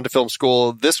kind of gone to film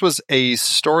school. This was a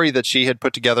story that she had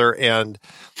put together, and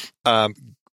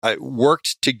I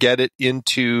worked to get it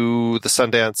into the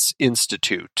Sundance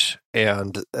Institute.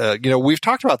 And, we've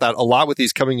talked about that a lot with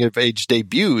these coming of age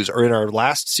debuts, or in our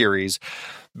last series,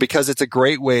 because it's a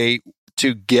great way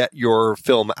to get your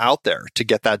film out there, to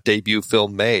get that debut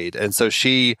film made. And so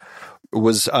she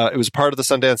was, it was part of the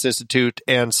Sundance Institute,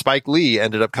 and Spike Lee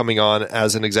ended up coming on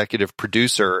as an executive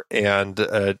producer. And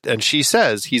she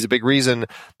says he's a big reason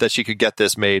that she could get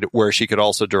this made, where she could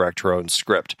also direct her own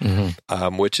script,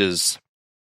 which is,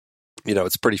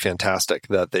 it's pretty fantastic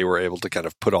that they were able to kind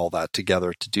of put all that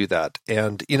together to do that.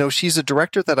 And, she's a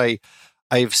director that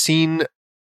I've seen,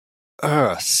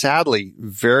 sadly,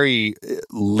 very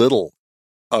little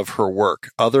of her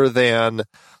work, other than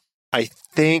I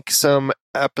think some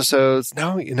episodes.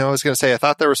 No, I was going to say, I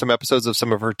thought there were some episodes of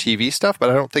some of her TV stuff, but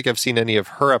I don't think I've seen any of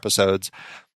her episodes.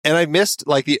 And I missed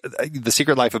like the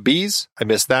Secret Life of Bees. I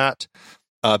missed that.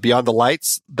 Beyond the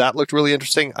Lights, that looked really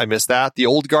interesting. I missed that. The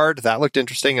Old Guard, that looked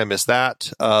interesting. I missed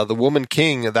that. The Woman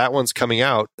King, that one's coming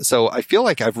out. So I feel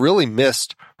like I've really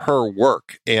missed her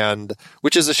work, and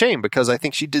which is a shame, because I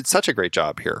think she did such a great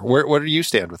job here. Where do you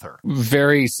stand with her?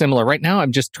 Very similar. Right now,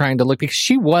 I'm just trying to look, because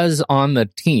she was on the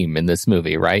team in this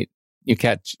movie, right?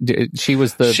 She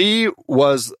was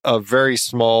a very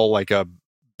small, like a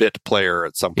bit player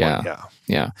at some point.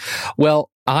 Yeah. Well,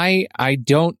 I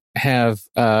don't have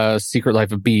Secret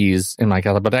Life of Bees in my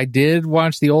calendar, but I did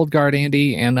watch The Old Guard,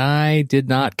 Andy, and I did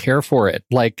not care for it.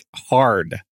 Like,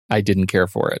 hard. I didn't care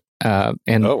for it.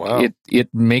 And oh, wow. It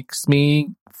makes me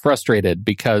frustrated,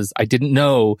 because I didn't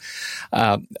know,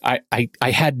 I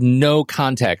had no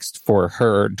context for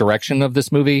her direction of this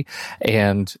movie,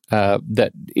 and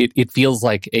that it feels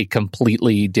like a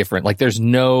completely different, like there's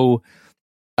no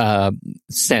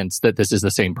sense that this is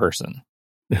the same person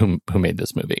who made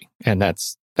this movie. And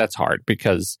that's hard,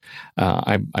 because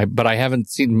but I haven't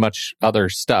seen much other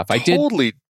stuff.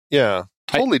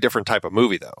 Totally different type of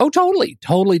movie, though. Oh, totally.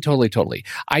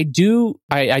 I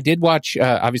did watch,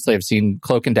 obviously I've seen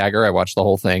Cloak and Dagger. I watched the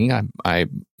whole thing. I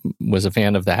was a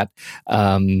fan of that.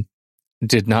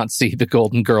 Did not see the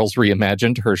Golden Girls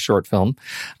Reimagined, her short film.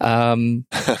 Beyond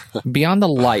the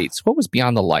Lights. What was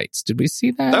Beyond the Lights? Did we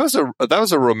see that? That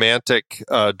was a romantic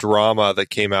drama that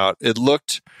came out. It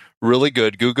looked really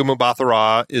good. Gugu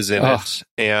Mbatha-Raw is in it,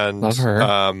 and love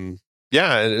her.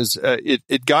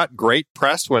 It got great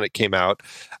press when it came out.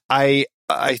 I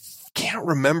can't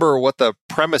remember what the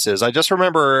premise is. I just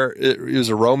remember it was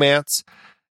a romance,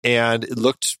 and it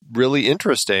looked really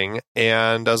interesting.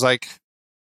 And I was like,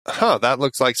 that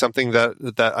looks like something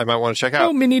that I might want to check out.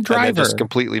 Oh, Minnie Driver. And I just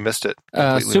completely missed it.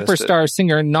 Superstar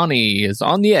singer Nani is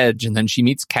on the edge, and then she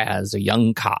meets Kaz, a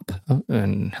young cop,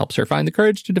 and helps her find the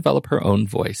courage to develop her own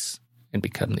voice and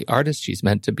become the artist she's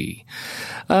meant to be.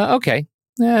 Okay,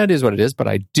 it is what it is, but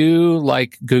I do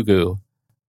like Gugu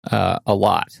a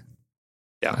lot.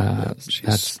 Yeah,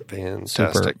 she's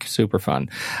fantastic. Super fun.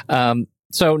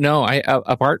 So no, I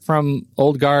apart from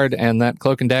Old Guard and that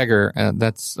Cloak and Dagger,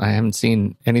 I haven't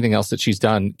seen anything else that she's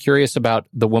done. Curious about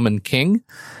The Woman King.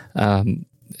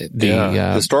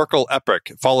 The historical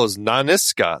epic follows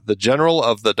Naniska, the general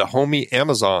of the Dahomey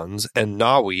Amazons, and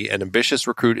Nawi, an ambitious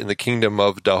recruit in the kingdom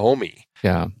of Dahomey.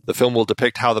 Yeah. The film will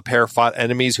depict how the pair fought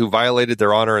enemies who violated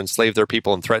their honor, enslaved their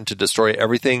people, and threatened to destroy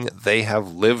everything they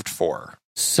have lived for.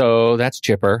 So that's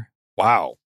Chipper.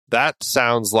 Wow. That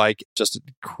sounds like just a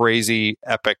crazy,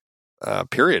 epic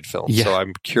period film. Yeah. So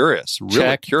I'm curious, really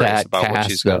Check curious that about cast, what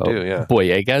she's going to though. do. Yeah.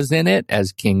 Boyega's in it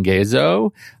as King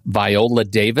Gezo. Viola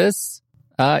Davis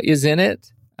is in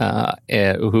it,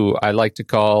 who I like to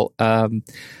call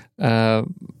Alfre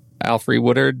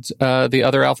Woodard, the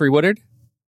other Alfre Woodard.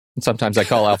 And sometimes I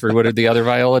call Alfre Woodard the other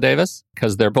Viola Davis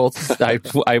because they're both.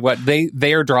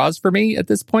 They are draws for me at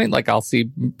this point. Like I'll see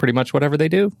pretty much whatever they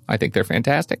do. I think they're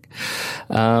fantastic.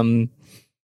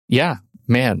 Yeah,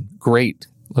 man, great.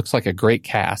 Looks like a great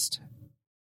cast.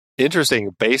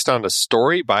 Interesting. Based on a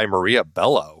story by Maria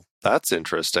Bello. That's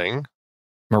interesting.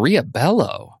 Maria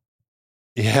Bello.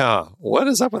 Yeah. What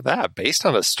is up with that? Based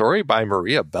on a story by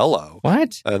Maria Bello.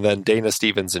 What? And then Dana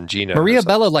Stevens and Gina. Maria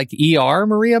Bello, like ER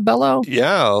Maria Bello?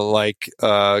 Yeah, like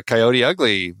Coyote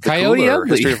Ugly. The Coyote Cooler, Ugly.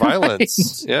 History of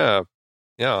Violence. Right. Yeah.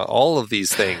 Yeah, all of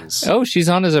these things. Oh, she's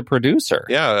on as a producer.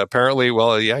 Yeah, apparently,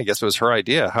 well, yeah, I guess it was her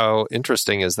idea. How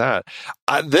interesting is that?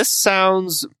 This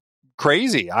sounds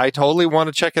crazy. I totally want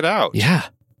to check it out. Yeah.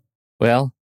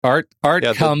 Well, art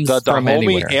comes the from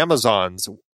Dahomey anywhere. Amazons.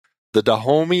 The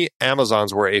Dahomey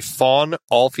Amazons were a fawn,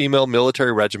 all-female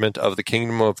military regiment of the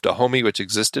Kingdom of Dahomey, which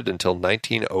existed until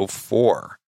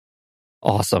 1904.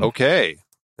 Awesome. Okay.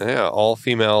 Yeah,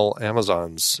 all-female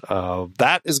Amazons.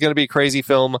 That is going to be a crazy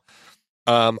film.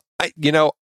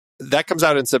 That comes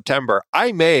out in September.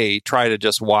 I may try to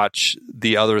just watch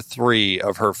the other 3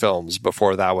 of her films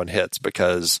before that one hits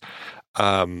because,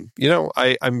 I'm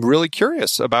really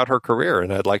curious about her career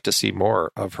and I'd like to see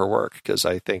more of her work because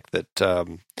I think that,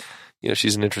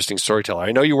 she's an interesting storyteller.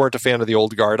 I know you weren't a fan of The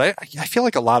Old Guard. I feel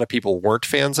like a lot of people weren't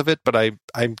fans of it, but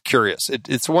I'm curious.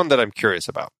 It's one that I'm curious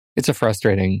about. It's a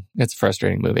frustrating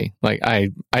movie. Like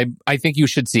I think you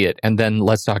should see it, and then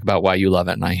let's talk about why you love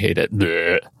it and I hate it.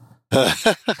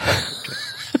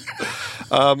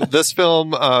 This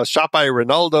film, shot by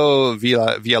Ronaldo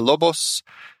Villalobos,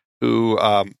 who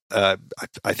I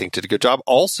think did a good job.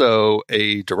 Also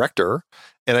a director,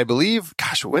 and I believe,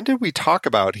 gosh, when did we talk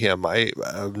about him?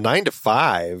 9 to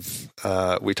 5.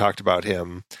 We talked about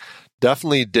him.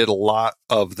 Definitely did a lot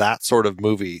of that sort of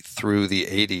movie through the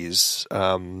 80s,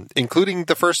 including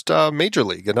the first Major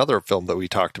League, another film that we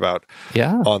talked about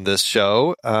on this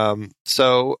show.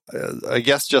 So I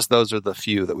guess just those are the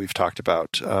few that we've talked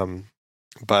about.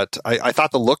 But I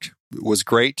thought the look was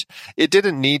great. It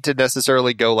didn't need to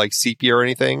necessarily go like sepia or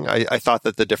anything. I thought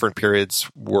that the different periods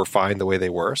were fine the way they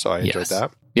were, so I enjoyed that.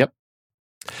 Yep.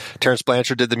 Terrence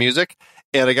Blanchard did the music.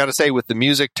 And I got to say, with the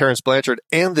music, Terrence Blanchard,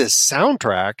 and this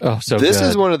soundtrack, this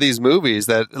is one of these movies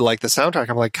that, like, the soundtrack,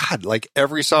 I'm like, God, like,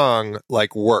 every song,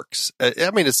 like, works.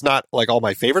 I mean, it's not, like, all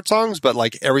my favorite songs, but,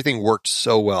 like, everything worked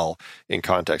so well in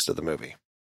context of the movie.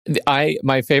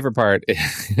 My favorite part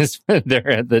is when they're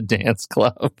at the dance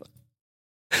club.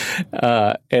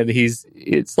 And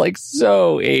it's like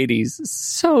so 80s,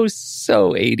 so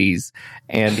 80s.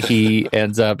 And he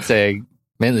ends up saying,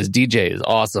 man, this DJ is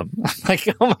awesome. I'm like,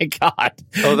 oh my God.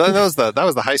 Oh, that was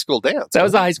the high school dance. That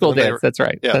was the high school dance. That's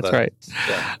right. Yeah, that's right.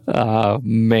 Yeah.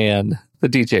 Man, the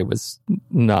DJ was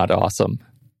not awesome.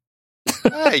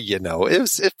 It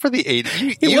was for the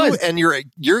 80s.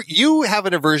 You have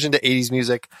an aversion to 80s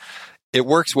music. It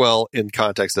works well in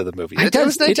context of the movie. It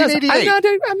was 1988.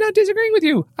 I'm not disagreeing with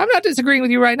you. I'm not disagreeing with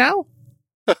you right now.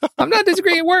 I'm not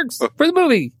disagreeing. It works for the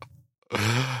movie.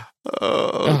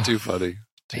 Oh, too funny.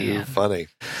 Too funny.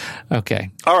 Okay.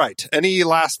 All right. Any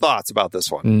last thoughts about this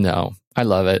one? No. I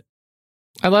love it.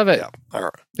 Yeah. All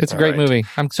right. It's a great movie.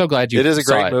 I'm so glad you It is a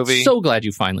great movie. So glad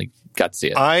you finally got to see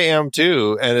it. I am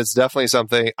too. And it's definitely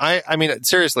something I mean,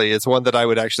 seriously, it's one that I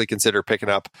would actually consider picking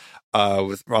up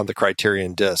on the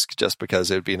Criterion disc just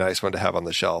because it would be a nice one to have on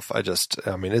the shelf.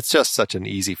 It's just such an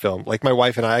easy film. Like my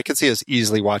wife and I could see us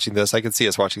easily watching this. I could see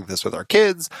us watching this with our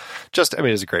kids. It's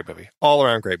a great movie. All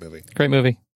around great movie. Great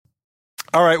movie.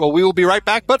 All right, well, we will be right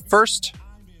back, but first,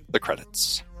 the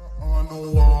credits. On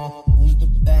the wall, who's the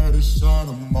baddest son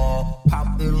of them all?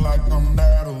 Popping like I'm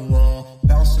at a wall,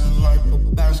 bouncing like a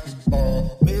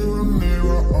basketball. Mirror,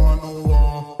 mirror on the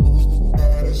wall, who's the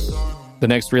baddest son of them all? The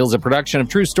next reel is a production of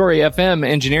True Story FM,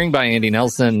 engineering by Andy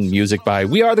Nelson, music by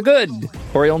We Are the Good,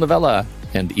 Oriol Novella,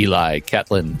 and Eli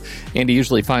Catlin. Andy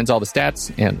usually finds all the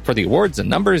stats and for the awards and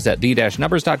numbers at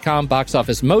the-numbers.com,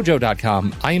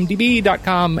 boxofficemojo.com,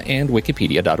 imdb.com, and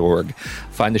wikipedia.org.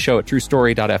 Find the show at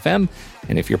truestory.fm,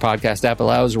 and if your podcast app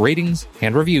allows ratings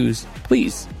and reviews,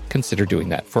 please consider doing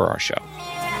that for our show.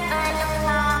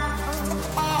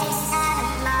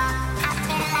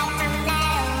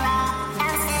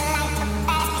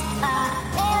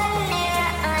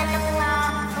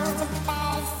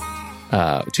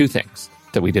 two things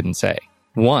that we didn't say.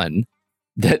 One,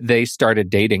 that they started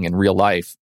dating in real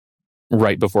life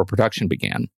right before production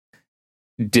began.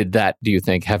 Did that, do you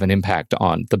think, have an impact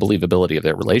on the believability of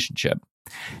their relationship?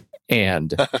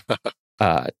 And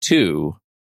two,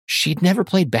 she'd never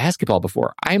played basketball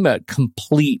before. I'm a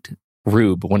complete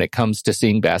rube when it comes to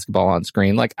seeing basketball on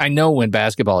screen. Like, I know when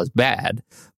basketball is bad,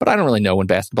 but I don't really know when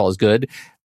basketball is good.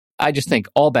 I just think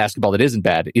all basketball that isn't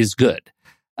bad is good.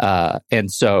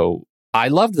 And so I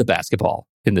loved the basketball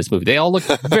in this movie. They all look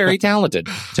very talented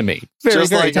to me. Very, just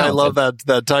very like talented. I love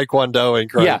that Taekwondo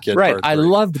and Karate Kid. Right. Part I three,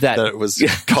 loved that. that it was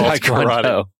called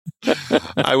Taekwondo. karate.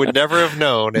 I would never have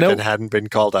known if Nope. it hadn't been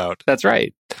called out. That's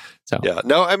right. So Yeah,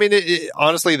 no, I mean,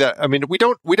 honestly, we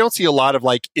don't see a lot of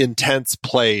like intense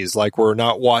plays. Like, we're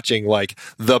not watching like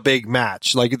the big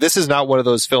match. Like, this is not one of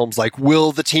those films like,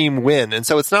 will the team win? And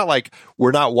so it's not like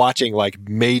we're not watching like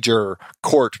major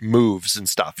court moves and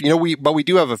stuff. But we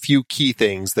do have a few key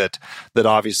things that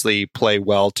obviously play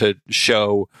well to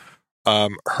show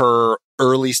her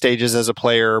early stages as a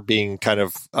player, being kind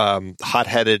of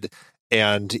hot-headed.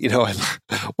 And,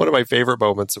 one of my favorite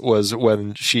moments was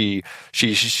when she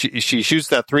shoots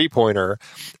that 3-pointer,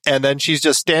 and then she's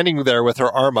just standing there with her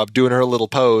arm up, doing her little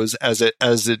pose as it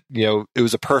it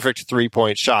was a perfect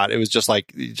 3-point shot. It was just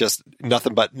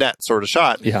nothing but net sort of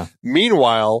shot. Yeah.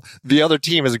 Meanwhile, the other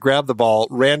team has grabbed the ball,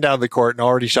 ran down the court, and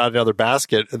already shot another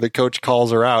basket. And the coach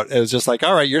calls her out. It was just like,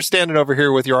 all right, you're standing over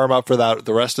here with your arm up for that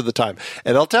the rest of the time.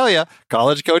 And I'll tell you,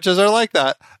 college coaches are like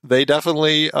that. They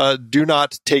definitely do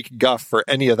not take guff for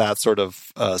any of that sort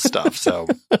of stuff. So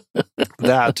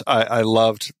that I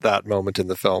loved that moment in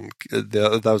the film.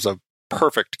 That was a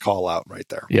perfect call out right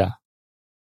there. Yeah.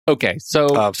 Okay.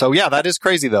 So yeah, that is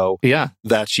crazy though. Yeah.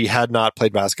 That she had not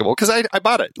played basketball, because I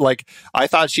bought it. Like, I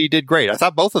thought she did great. I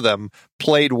thought both of them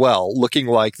played well, looking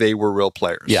like they were real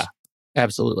players. Yeah.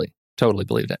 Absolutely. Totally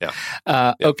believed it.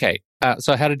 Yeah. Okay.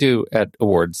 So how to do at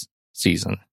awards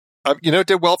season? It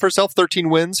did well for itself. 13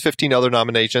 wins, 15 other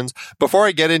nominations. Before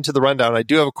I get into the rundown, I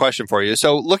do have a question for you.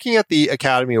 So, looking at the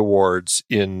Academy Awards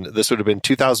this would have been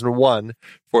 2001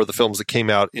 for the films that came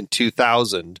out in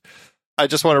 2000. I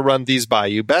just want to run these by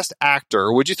you. Best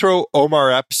Actor, would you throw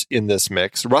Omar Epps in this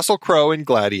mix? Russell Crowe in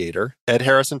Gladiator, Ed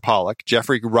Harris in Pollock,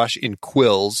 Jeffrey Rush in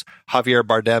Quills, Javier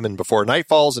Bardem in Before Night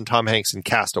Falls, and Tom Hanks in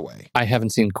Castaway? I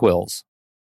haven't seen Quills.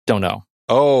 Don't know.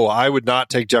 Oh, I would not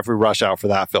take Jeffrey Rush out for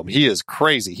that film. He is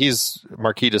crazy. He's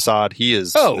Marquis de Sade. He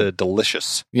is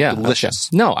delicious. Yeah. Delicious.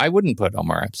 Okay. No, I wouldn't put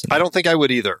Omar Epps in there. I don't think I would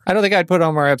either. I don't think I'd put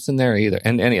Omar Epps in there either,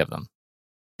 in any of them.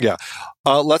 Yeah.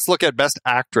 Let's look at Best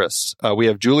Actress. We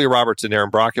have Julia Roberts and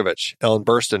Erin Brockovich, Ellen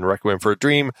Burstyn, Requiem for a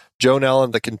Dream, Joan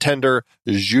Ellen, The Contender,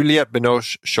 Juliette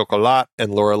Binoche, Chocolat,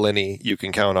 and Laura Linney, You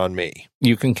Can Count on Me.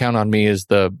 You Can Count on Me is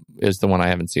the one I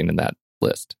haven't seen in that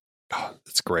list. Oh,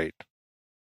 that's great.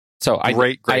 So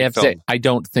great I have film. to say, I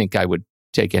don't think I would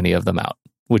take any of them out.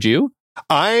 Would you?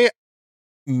 I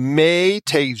may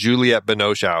take Juliette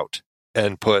Binoche out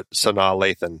and put Sanaa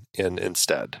Lathan in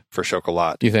instead for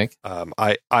Chocolat. You think?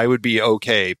 I would be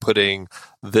okay putting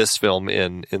this film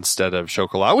in instead of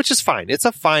Chocolat, which is fine. It's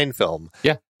a fine film.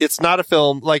 Yeah. It's not a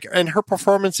film and her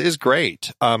performance is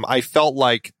great. I felt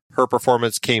like her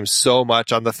performance came so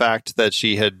much on the fact that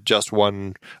she had just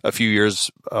won a few years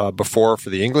before for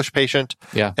The English Patient.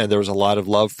 Yeah. And there was a lot of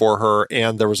love for her.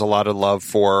 And there was a lot of love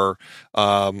for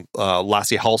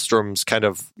Lasse Hallström's kind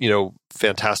of,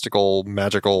 fantastical,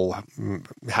 magical,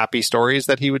 happy stories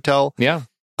that he would tell. Yeah.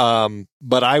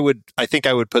 But I think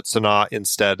I would put Sanaa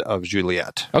instead of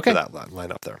Juliette for that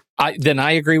lineup there. Then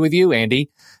I agree with you,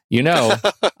 Andy.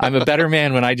 I'm a better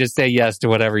man when I just say yes to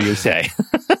whatever you say.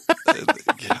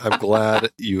 I'm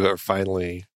glad you are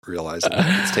finally realizing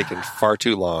that. It's taken far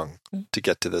too long to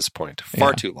get to this point.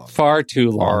 Far too long. Far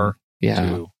too long.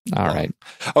 Too All long. right.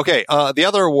 Okay. The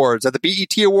other awards at the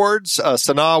BET Awards,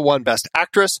 Sanaa won Best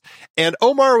Actress, and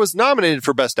Omar was nominated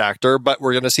for Best Actor, but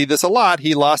we're going to see this a lot.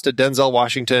 He lost to Denzel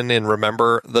Washington in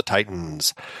Remember the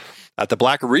Titans. At the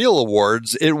Black Reel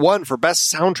Awards, it won for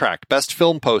Best Soundtrack, Best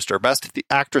Film Poster, Best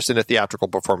Actress in a Theatrical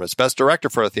Performance, Best Director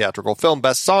for a Theatrical Film,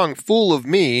 Best Song, Fool of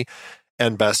Me,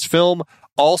 and Best Film.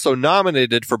 Also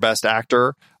nominated for Best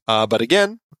Actor, but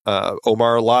again,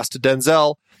 Omar lost to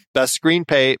Denzel. Best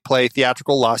Screenplay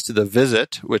Theatrical lost to The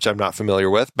Visit, which I'm not familiar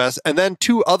with. And then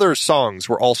two other songs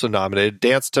were also nominated,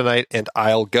 Dance Tonight and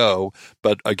I'll Go,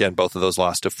 but again, both of those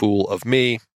lost to Fool of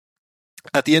Me.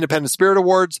 At the Independent Spirit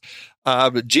Awards,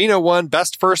 Gina won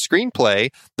Best First Screenplay.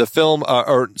 The film,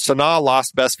 Sanaa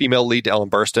lost Best Female Lead to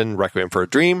Ellen Burstyn, Requiem for a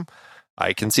Dream.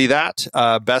 I can see that.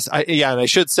 And I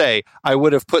should say, I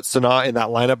would have put Sanaa in that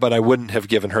lineup, but I wouldn't have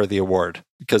given her the award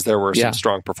because there were some Yeah.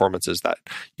 strong performances that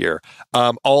year.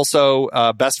 Also,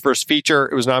 Best First Feature,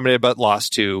 it was nominated but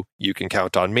lost to You Can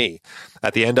Count on Me.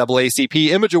 At the NAACP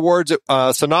Image Awards,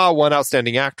 Sanaa won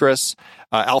Outstanding Actress.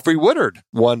 Alfre Woodard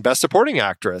won Best Supporting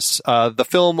Actress. The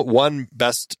film won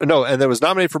and it was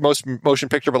nominated for Most Motion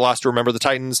Picture but lost to Remember the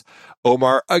Titans.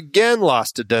 Omar again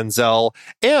lost to Denzel.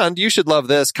 And you should love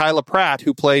this, Kyla Pratt,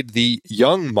 who played the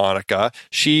young Monica,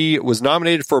 she was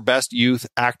nominated for Best Youth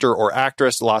Actor or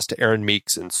Actress, lost to Aaron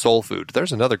Meeks in Soul Food.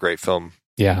 There's another great film.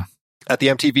 Yeah. At the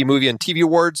MTV Movie and TV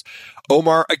Awards,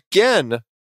 Omar again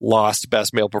lost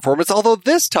Best Male Performance, although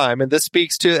this time, and this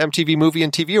speaks to MTV Movie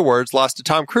and TV Awards, lost to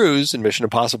Tom Cruise in Mission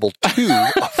Impossible 2,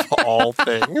 of all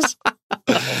things.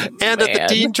 And at the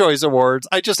Teen Choice Awards,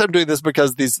 I'm doing this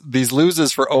because these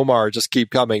loses for Omar just keep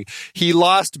coming. He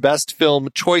lost Best Film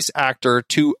Choice Actor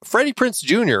to Freddie Prinze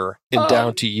Jr. in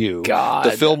Down to You. God.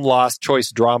 The film lost Choice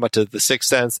Drama to The Sixth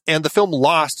Sense, and the film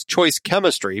lost Choice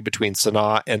Chemistry between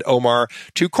Sanaa and Omar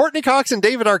to Courtney Cox and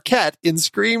David Arquette in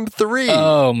Scream 3.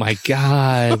 Oh, my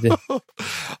God.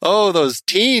 Oh, those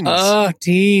teens. Oh,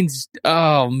 teens.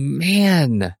 Oh,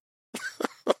 man.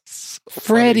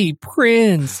 Freddie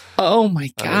Prinze. Oh,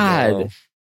 my God.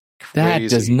 That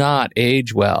does not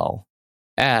age well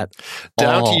at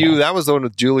Down all. to You, that was the one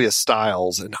with Julia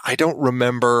Stiles, and I don't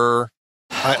remember.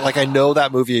 I know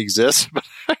that movie exists, but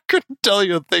I couldn't tell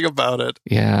you a thing about it.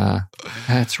 Yeah,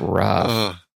 that's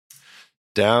rough.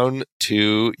 Down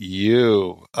to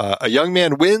You. A young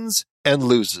man wins and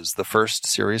loses the first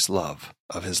serious love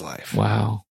of his life.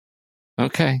 Wow.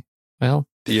 Okay. Well,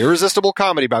 the irresistible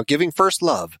comedy about giving first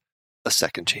love a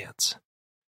second chance.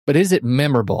 But is it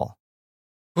memorable?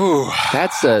 Ooh,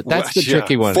 that's the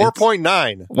tricky one.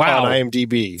 4.9 wow. on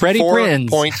IMDb. Freddie Prinze.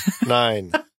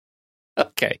 4.9.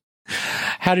 Okay.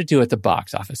 How to do at the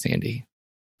box office, Andy?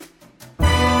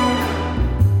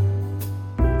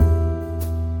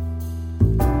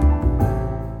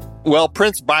 Well,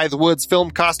 Prince by the Woods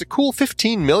film cost a cool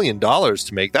 $15 million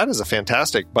to make. That is a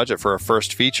fantastic budget for a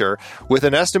first feature, with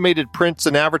an estimated print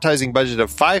and advertising budget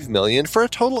of $5 million for a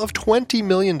total of $20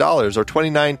 million, or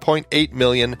 $29.8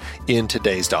 million in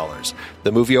today's dollars.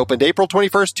 The movie opened April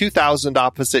 21st, 2000,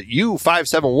 opposite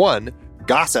U-571,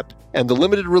 Gossip, and the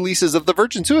limited releases of The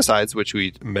Virgin Suicides, which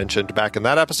we mentioned back in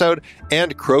that episode,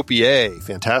 and Cropier.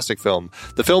 Fantastic film.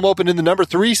 The film opened in the number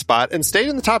 3 spot and stayed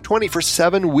in the top 20 for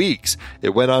 7 weeks. It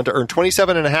went on to earn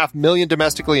 $27.5 million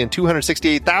domestically and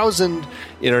 $268,000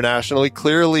 internationally.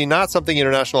 Clearly not something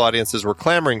international audiences were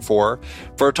clamoring for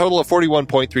a total of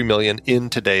 $41.3 million in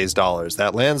today's dollars.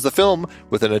 That lands the film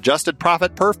with an adjusted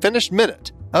profit per finished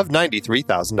minute of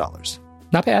 $93,000.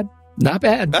 Not bad. Not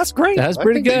bad. That's great. That's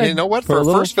pretty good. You know what? For a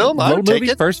first film, I would take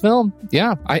it. First film.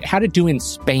 Yeah. How'd it do in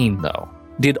Spain, though?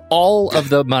 Did all of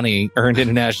the money earned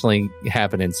internationally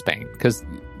happen in Spain? Because,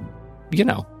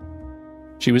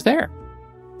 she was there.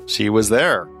 She was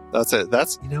there. That's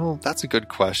a good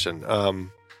question.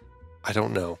 I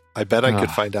don't know. I bet I could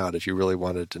find out if you really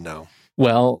wanted to know.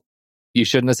 Well, you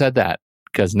shouldn't have said that,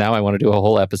 because now I want to do a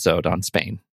whole episode on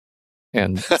Spain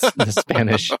and the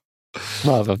Spanish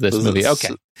love of this movie.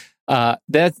 Okay.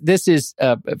 This is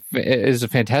a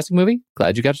fantastic movie.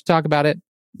 Glad you got to talk about it.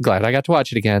 Glad I got to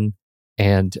watch it again.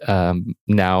 And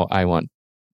now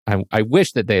I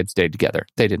wish that they had stayed together.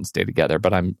 They didn't stay together,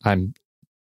 but I'm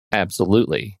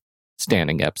absolutely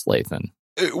standing Epps Lathan.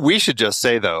 We should just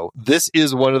say, though, this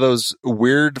is one of those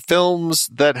weird films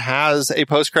that has a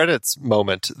post-credits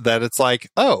moment that it's like,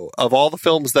 oh, of all the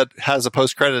films that has a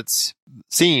post-credits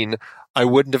scene, I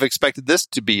wouldn't have expected this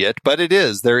to be it, but it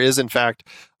is. There is, in fact,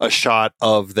 a shot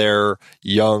of their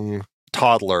young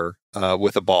toddler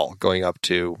with a ball going up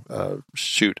to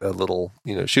shoot it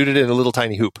in a little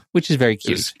tiny hoop. Which is very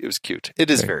cute. It was cute.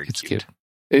 It is very cute.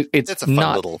 It's a fun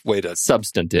not little way to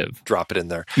substantive. Drop it in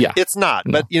there. Yeah. It's not.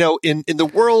 No. But, in the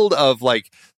world of like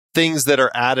things that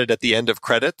are added at the end of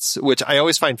credits, which I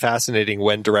always find fascinating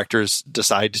when directors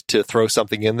decide to throw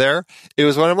something in there. It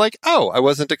was when I'm like, oh, I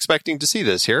wasn't expecting to see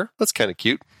this here. That's kind of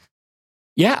cute.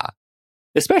 Yeah.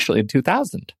 Especially in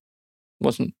 2000.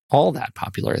 Wasn't all that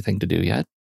popular a thing to do yet.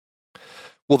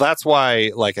 Well, that's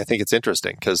why, I think it's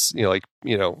interesting because,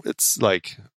 it's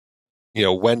like,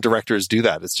 when directors do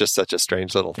that, it's just such a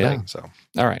strange little thing. Yeah. So,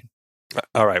 All right.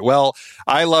 Well,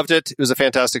 I loved it. It was a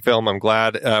fantastic film. I'm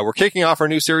glad we're kicking off our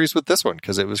new series with this one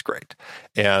because it was great.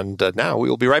 And now we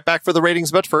will be right back for the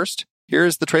ratings. But first,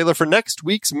 here's the trailer for next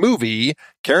week's movie,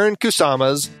 Karyn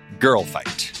Kusama's Girl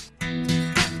Fight.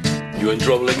 You in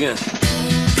trouble again?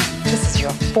 This is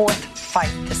your 4th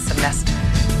fight this semester.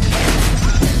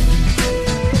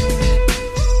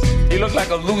 You look like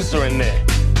a loser in there.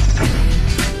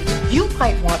 You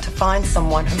might want to find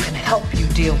someone who can help you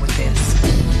deal with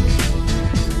this.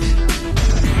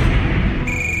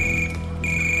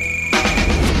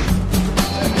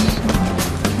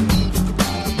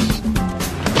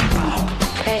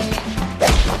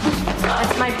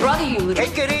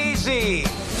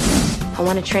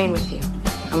 want to train with you.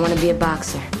 I want to be a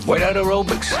boxer. Wait out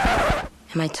aerobics.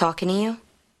 Am I talking to you?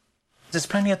 There's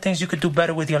plenty of things you could do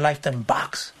better with your life than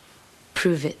box.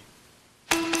 Prove it.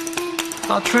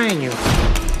 I'll train you.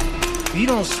 If you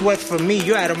don't sweat for me,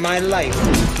 you're out of my life.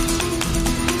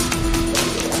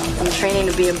 I'm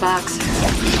training to be a boxer.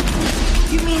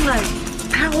 You mean like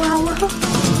pow?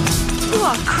 You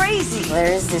are crazy.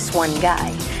 There is this one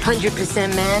guy,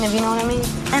 100% man, if you know what I mean.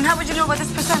 And how would you know about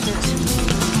this percentage?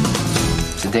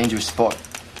 It's a dangerous sport.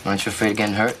 Aren't you afraid of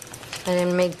getting hurt? I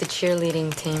didn't make the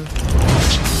cheerleading team.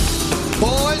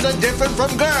 Boys are different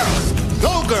from girls.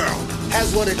 No girl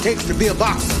has what it takes to be a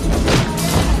boxer.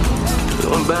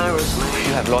 You're embarrassed, man.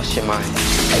 You have lost your mind.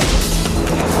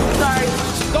 Sorry.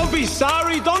 Don't be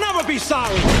sorry. Don't ever be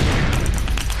sorry.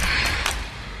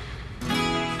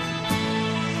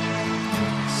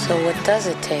 So what does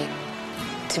it take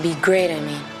to be great, I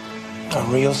mean? A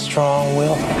real strong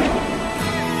will.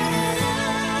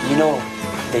 You know,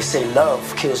 they say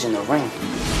love kills you in the ring.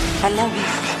 I love you.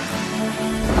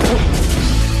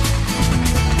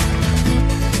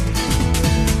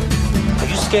 Are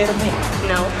you scared of me?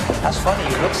 No. That's funny.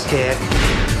 You look scared.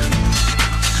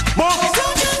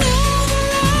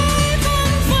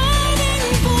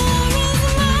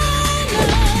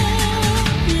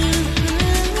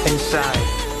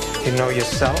 Inside, you know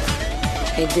yourself?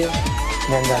 I do.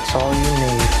 Then that's all you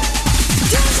need.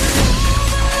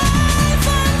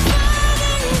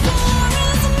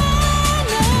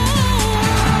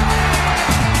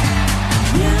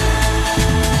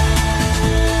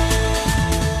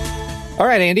 All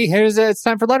right, Andy, it's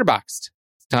time for Letterboxd.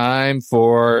 It's time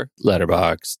for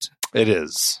Letterboxd. It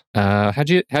is. How'd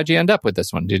you end up with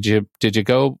this one? Did you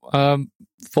go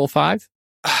full 5?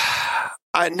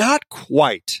 Not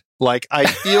quite. Like, I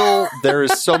feel there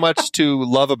is so much to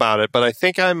love about it, but I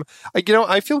think I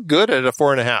feel good at a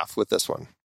 4.5 with this one.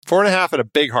 4.5 and a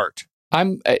big heart.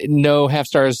 I'm no half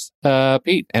stars,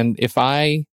 Pete. And if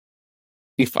I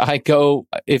go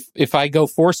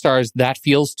 4 stars, that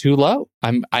feels too low.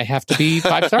 I have to be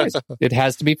 5 stars. It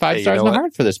has to be 5 stars in the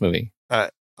heart for this movie. I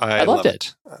loved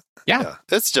it. Yeah.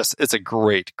 It's a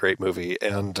great movie.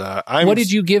 And what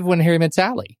did you give When Harry Met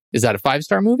Sally? Is that a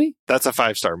 5-star movie? That's a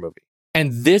 5-star movie.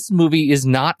 And this movie is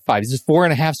not 5. This is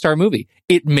 4.5-star movie.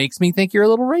 It makes me think you're a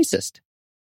little racist.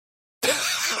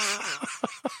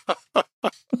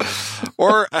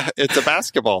 Or it's a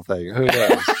basketball thing. Who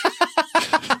knows?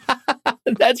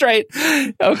 That's right.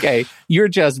 Okay. You're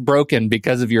just broken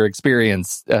because of your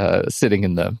experience sitting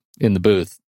in the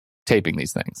booth taping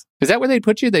these things. Is that where they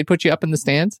put you? They put you up in the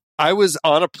stands? I was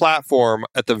on a platform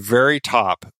at the very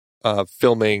top,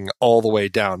 filming all the way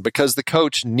down because the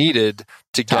coach needed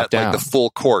to get like the full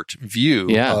court view.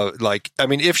 Yeah.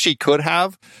 If she could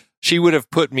have, she would have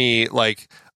put me like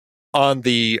on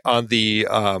the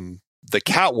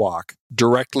catwalk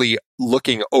directly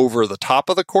looking over the top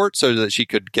of the court so that she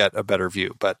could get a better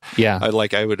view. But yeah,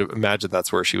 I would imagine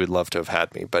that's where she would love to have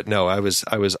had me. But no, I was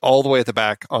all the way at the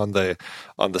back on the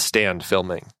stand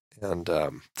filming. And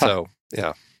so,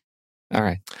 yeah. All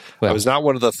right. Well, I was not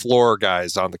one of the floor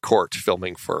guys on the court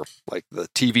filming for like the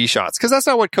TV shots because that's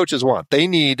not what coaches want. They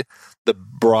need the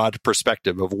broad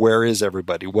perspective of where is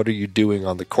everybody? What are you doing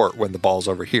on the court when the ball's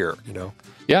over here? You know?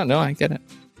 Yeah, no, I get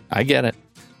it.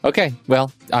 Okay.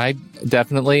 Well, I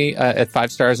definitely, at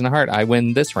 5 stars and a heart, I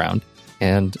win this round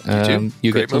and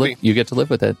you get to live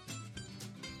with it.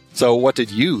 So what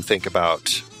did you think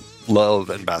about love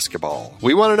and basketball?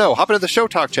 We want to know. Hop into the Show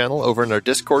Talk channel over in our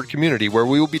Discord community where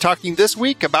we will be talking this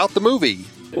week about the movie.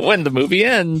 When the movie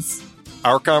ends.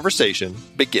 Our conversation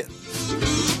begins.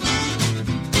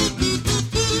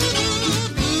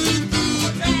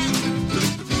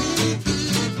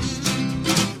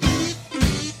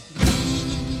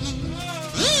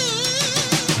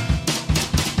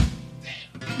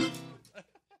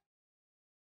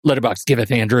 Letterboxd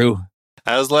giveth, Andrew.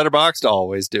 As Letterboxd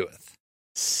always doeth.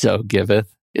 So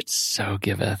giveth. It so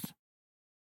giveth.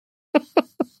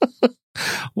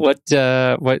 What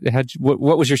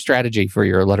was your strategy for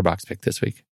your Letterboxd pick this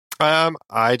week?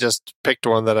 I just picked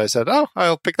one that I said,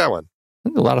 I'll pick that one.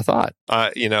 A lot of thought.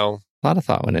 A lot of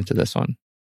thought went into this one.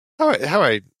 How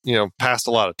I passed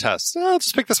a lot of tests. I'll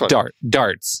just pick this one.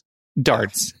 Darts.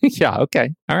 Yeah, okay.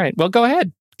 All right. Well, go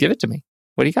ahead. Give it to me.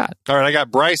 What do you got? All right, I got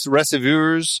Bryce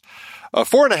Receveurs,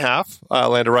 4.5,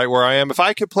 landed right where I am. If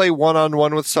I could play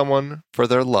one-on-one with someone for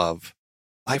their love,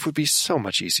 life would be so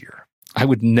much easier. I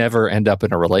would never end up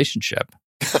in a relationship.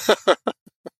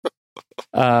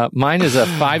 Mine is a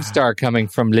 5-star coming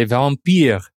from Le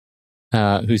Vampire,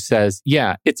 who says,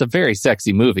 yeah, it's a very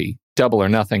sexy movie, Double or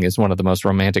Nothing is one of the most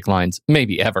romantic lines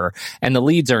maybe ever. And the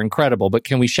leads are incredible, but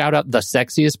can we shout out the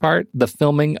sexiest part? The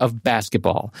filming of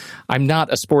basketball. I'm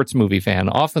not a sports movie fan.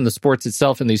 Often the sports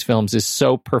itself in these films is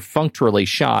so perfunctorily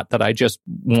shot that I just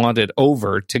want it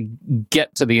over to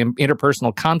get to the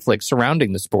interpersonal conflict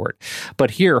surrounding the sport.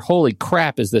 But here, holy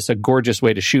crap, is this a gorgeous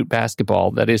way to shoot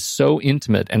basketball that is so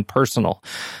intimate and personal.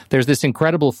 There's this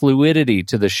incredible fluidity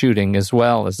to the shooting as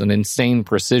well as an insane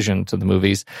precision to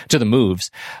the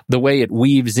moves. The way it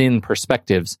weaves in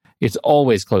perspectives, it's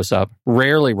always close up,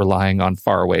 rarely relying on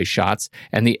faraway shots,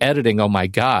 and the editing, oh my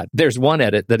God, there's one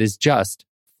edit that is just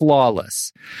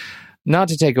flawless. Not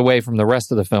to take away from the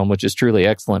rest of the film, which is truly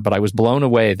excellent, but I was blown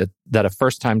away that a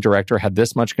first-time director had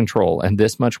this much control and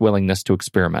this much willingness to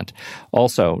experiment.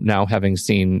 Also, now having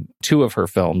seen 2 of her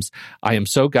films, I am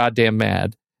so goddamn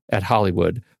mad at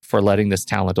Hollywood for letting this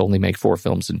talent only make 4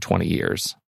 films in 20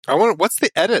 years. What's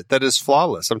the edit that is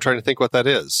flawless? I'm trying to think what that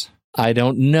is. I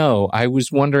don't know. I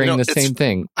was wondering the same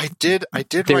thing. I did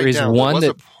There write is down. one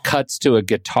that cuts to a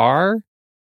guitar.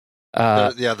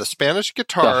 The Spanish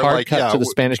guitar. The hard cut to the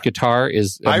Spanish guitar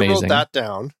is amazing. I wrote that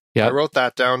down. Yep. I wrote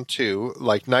that down too.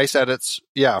 Like nice edits.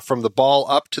 Yeah, from the ball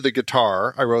up to the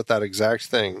guitar. I wrote that exact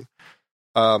thing.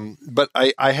 But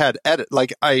I had edit.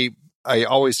 Like I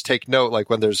always take note, like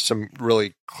when there's some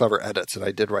really clever edits, and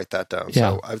I did write that down.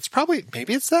 Yeah. So it's probably,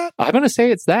 maybe it's that. I'm going to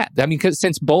say it's that. I mean, because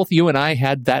since both you and I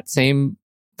had that same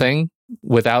thing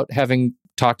without having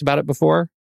talked about it before,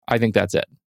 I think that's it.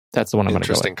 That's the one I'm going to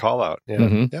go with. Interesting call out. Yeah.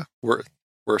 Mm-hmm. Yeah. We're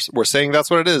saying that's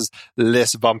what it is.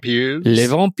 Les vampires. Les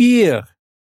vampires.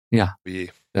 Yeah. Oui.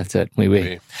 That's it.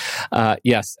 Oui.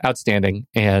 Yes, outstanding.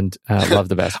 And love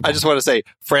the basketball. I just want to say,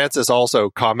 Francis also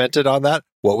commented on that.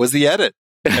 What was the edit?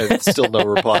 And still no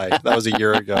reply. That was a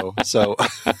year ago. So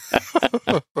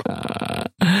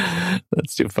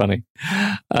that's too funny.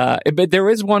 But there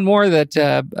is one more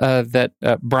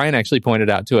that Brian actually pointed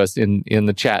out to us in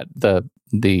the chat. The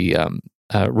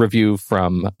review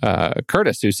from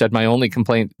Curtis, who said, "My only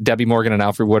complaint: Debbie Morgan and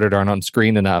Alfre Woodard aren't on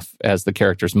screen enough as the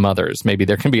characters' mothers. Maybe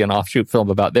there can be an offshoot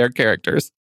film about their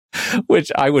characters,"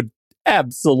 which I would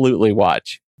absolutely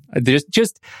watch.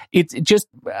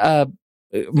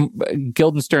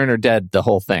 Guildenstern are dead, the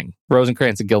whole thing.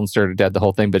 Rosencrantz and Guildenstern are dead, the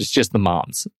whole thing, but it's just the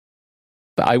moms.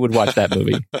 I would watch that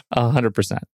movie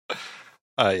 100%.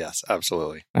 Yes,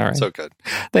 absolutely. All right. So good.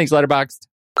 Thanks, Letterboxd.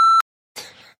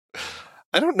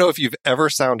 I don't know if you've ever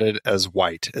sounded as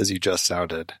white as you just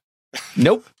sounded.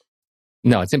 Nope.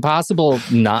 No, it's impossible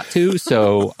not to,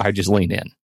 so I just lean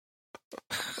in.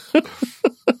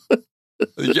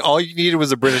 All you needed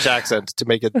was a British accent to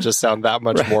make it just sound that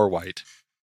much more white.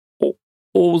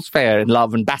 All's fair in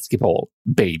love and basketball,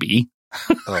 baby.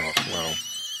 Oh, wow.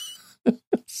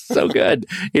 So good.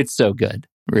 It's so good.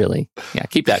 Really. Yeah,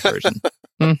 keep that version.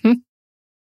 Mm-hmm.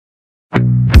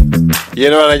 You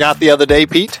know what I got the other day,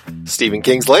 Pete? Stephen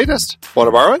King's latest. Want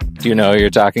to borrow it? Do you know who you're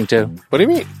talking to? What do you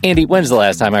mean? Andy, when's the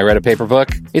last time I read a paper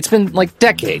book? It's been like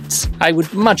decades. I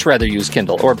would much rather use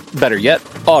Kindle, or better yet,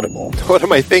 Audible. What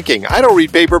am I thinking? I don't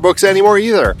read paper books anymore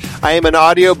either. I am an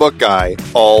audiobook guy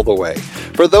all the way.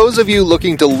 For those of you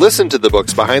looking to listen to the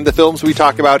books behind the films we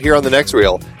talk about here on The Next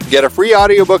Reel, get a free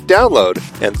audiobook download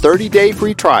and 30-day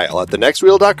free trial at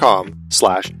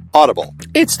thenextreel.com/audible.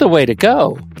 It's the way to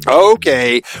go.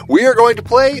 Okay, we are going to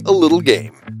play a little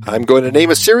game. I'm going to name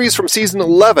a series from season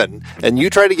 11, and you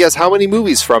try to guess how many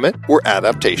movies from it were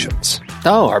adaptations.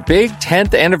 Oh, our big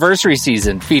 10th anniversary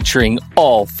season featuring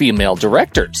all female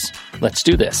directors. Let's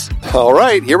do this. All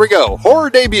right, here we go. Horror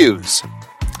debuts.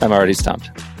 I'm already stumped.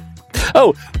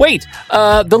 Oh, wait,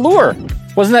 The Lure.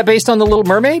 Wasn't that based on The Little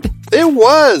Mermaid? It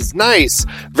was. Nice.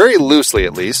 Very loosely,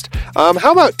 at least.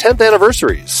 How about 10th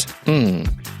anniversaries?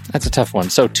 That's a tough one.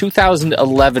 So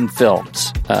 2011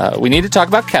 films. We need to talk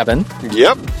about Kevin.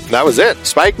 Yep, that was it.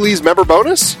 Spike Lee's member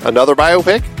bonus, another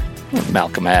biopic.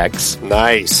 Malcolm X.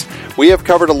 Nice. We have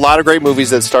covered a lot of great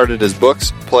movies that started as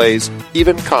books, plays,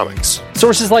 even comics.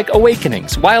 Sources like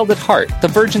Awakenings, Wild at Heart, The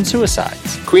Virgin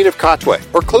Suicides, Queen of Katwe,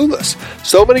 or Clueless.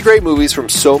 So many great movies from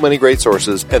so many great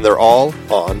sources, and they're all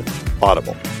on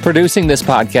Audible. Producing this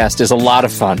podcast is a lot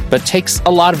of fun, but takes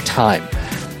a lot of time.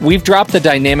 We've dropped the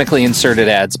dynamically inserted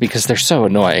ads because they're so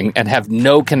annoying and have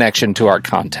no connection to our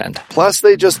content. Plus,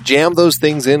 they just jam those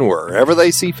things in wherever they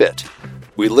see fit.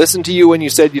 We listened to you when you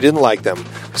said you didn't like them,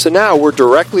 so now we're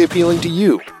directly appealing to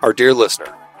you, our dear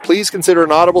listener. Please consider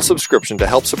an Audible subscription to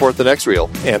help support The Next Reel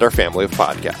and our family of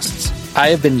podcasts. I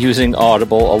have been using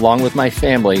Audible along with my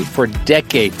family for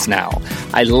decades now.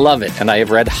 I love it, and I have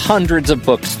read hundreds of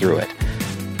books through it.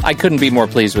 I couldn't be more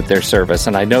pleased with their service,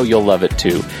 and I know you'll love it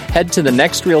too. Head to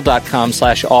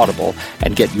thenextreel.com/audible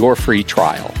and get your free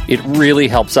trial. It really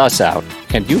helps us out,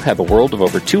 and you have a world of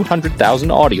over 200,000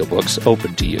 audiobooks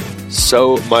open to you.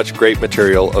 So much great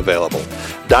material available.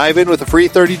 Dive in with a free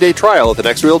 30-day trial at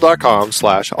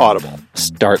thenextreel.com/audible.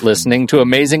 Start listening to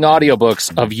amazing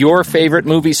audiobooks of your favorite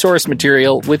movie source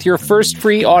material with your first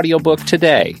free audiobook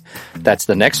today. That's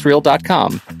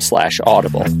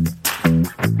thenextreel.com/audible.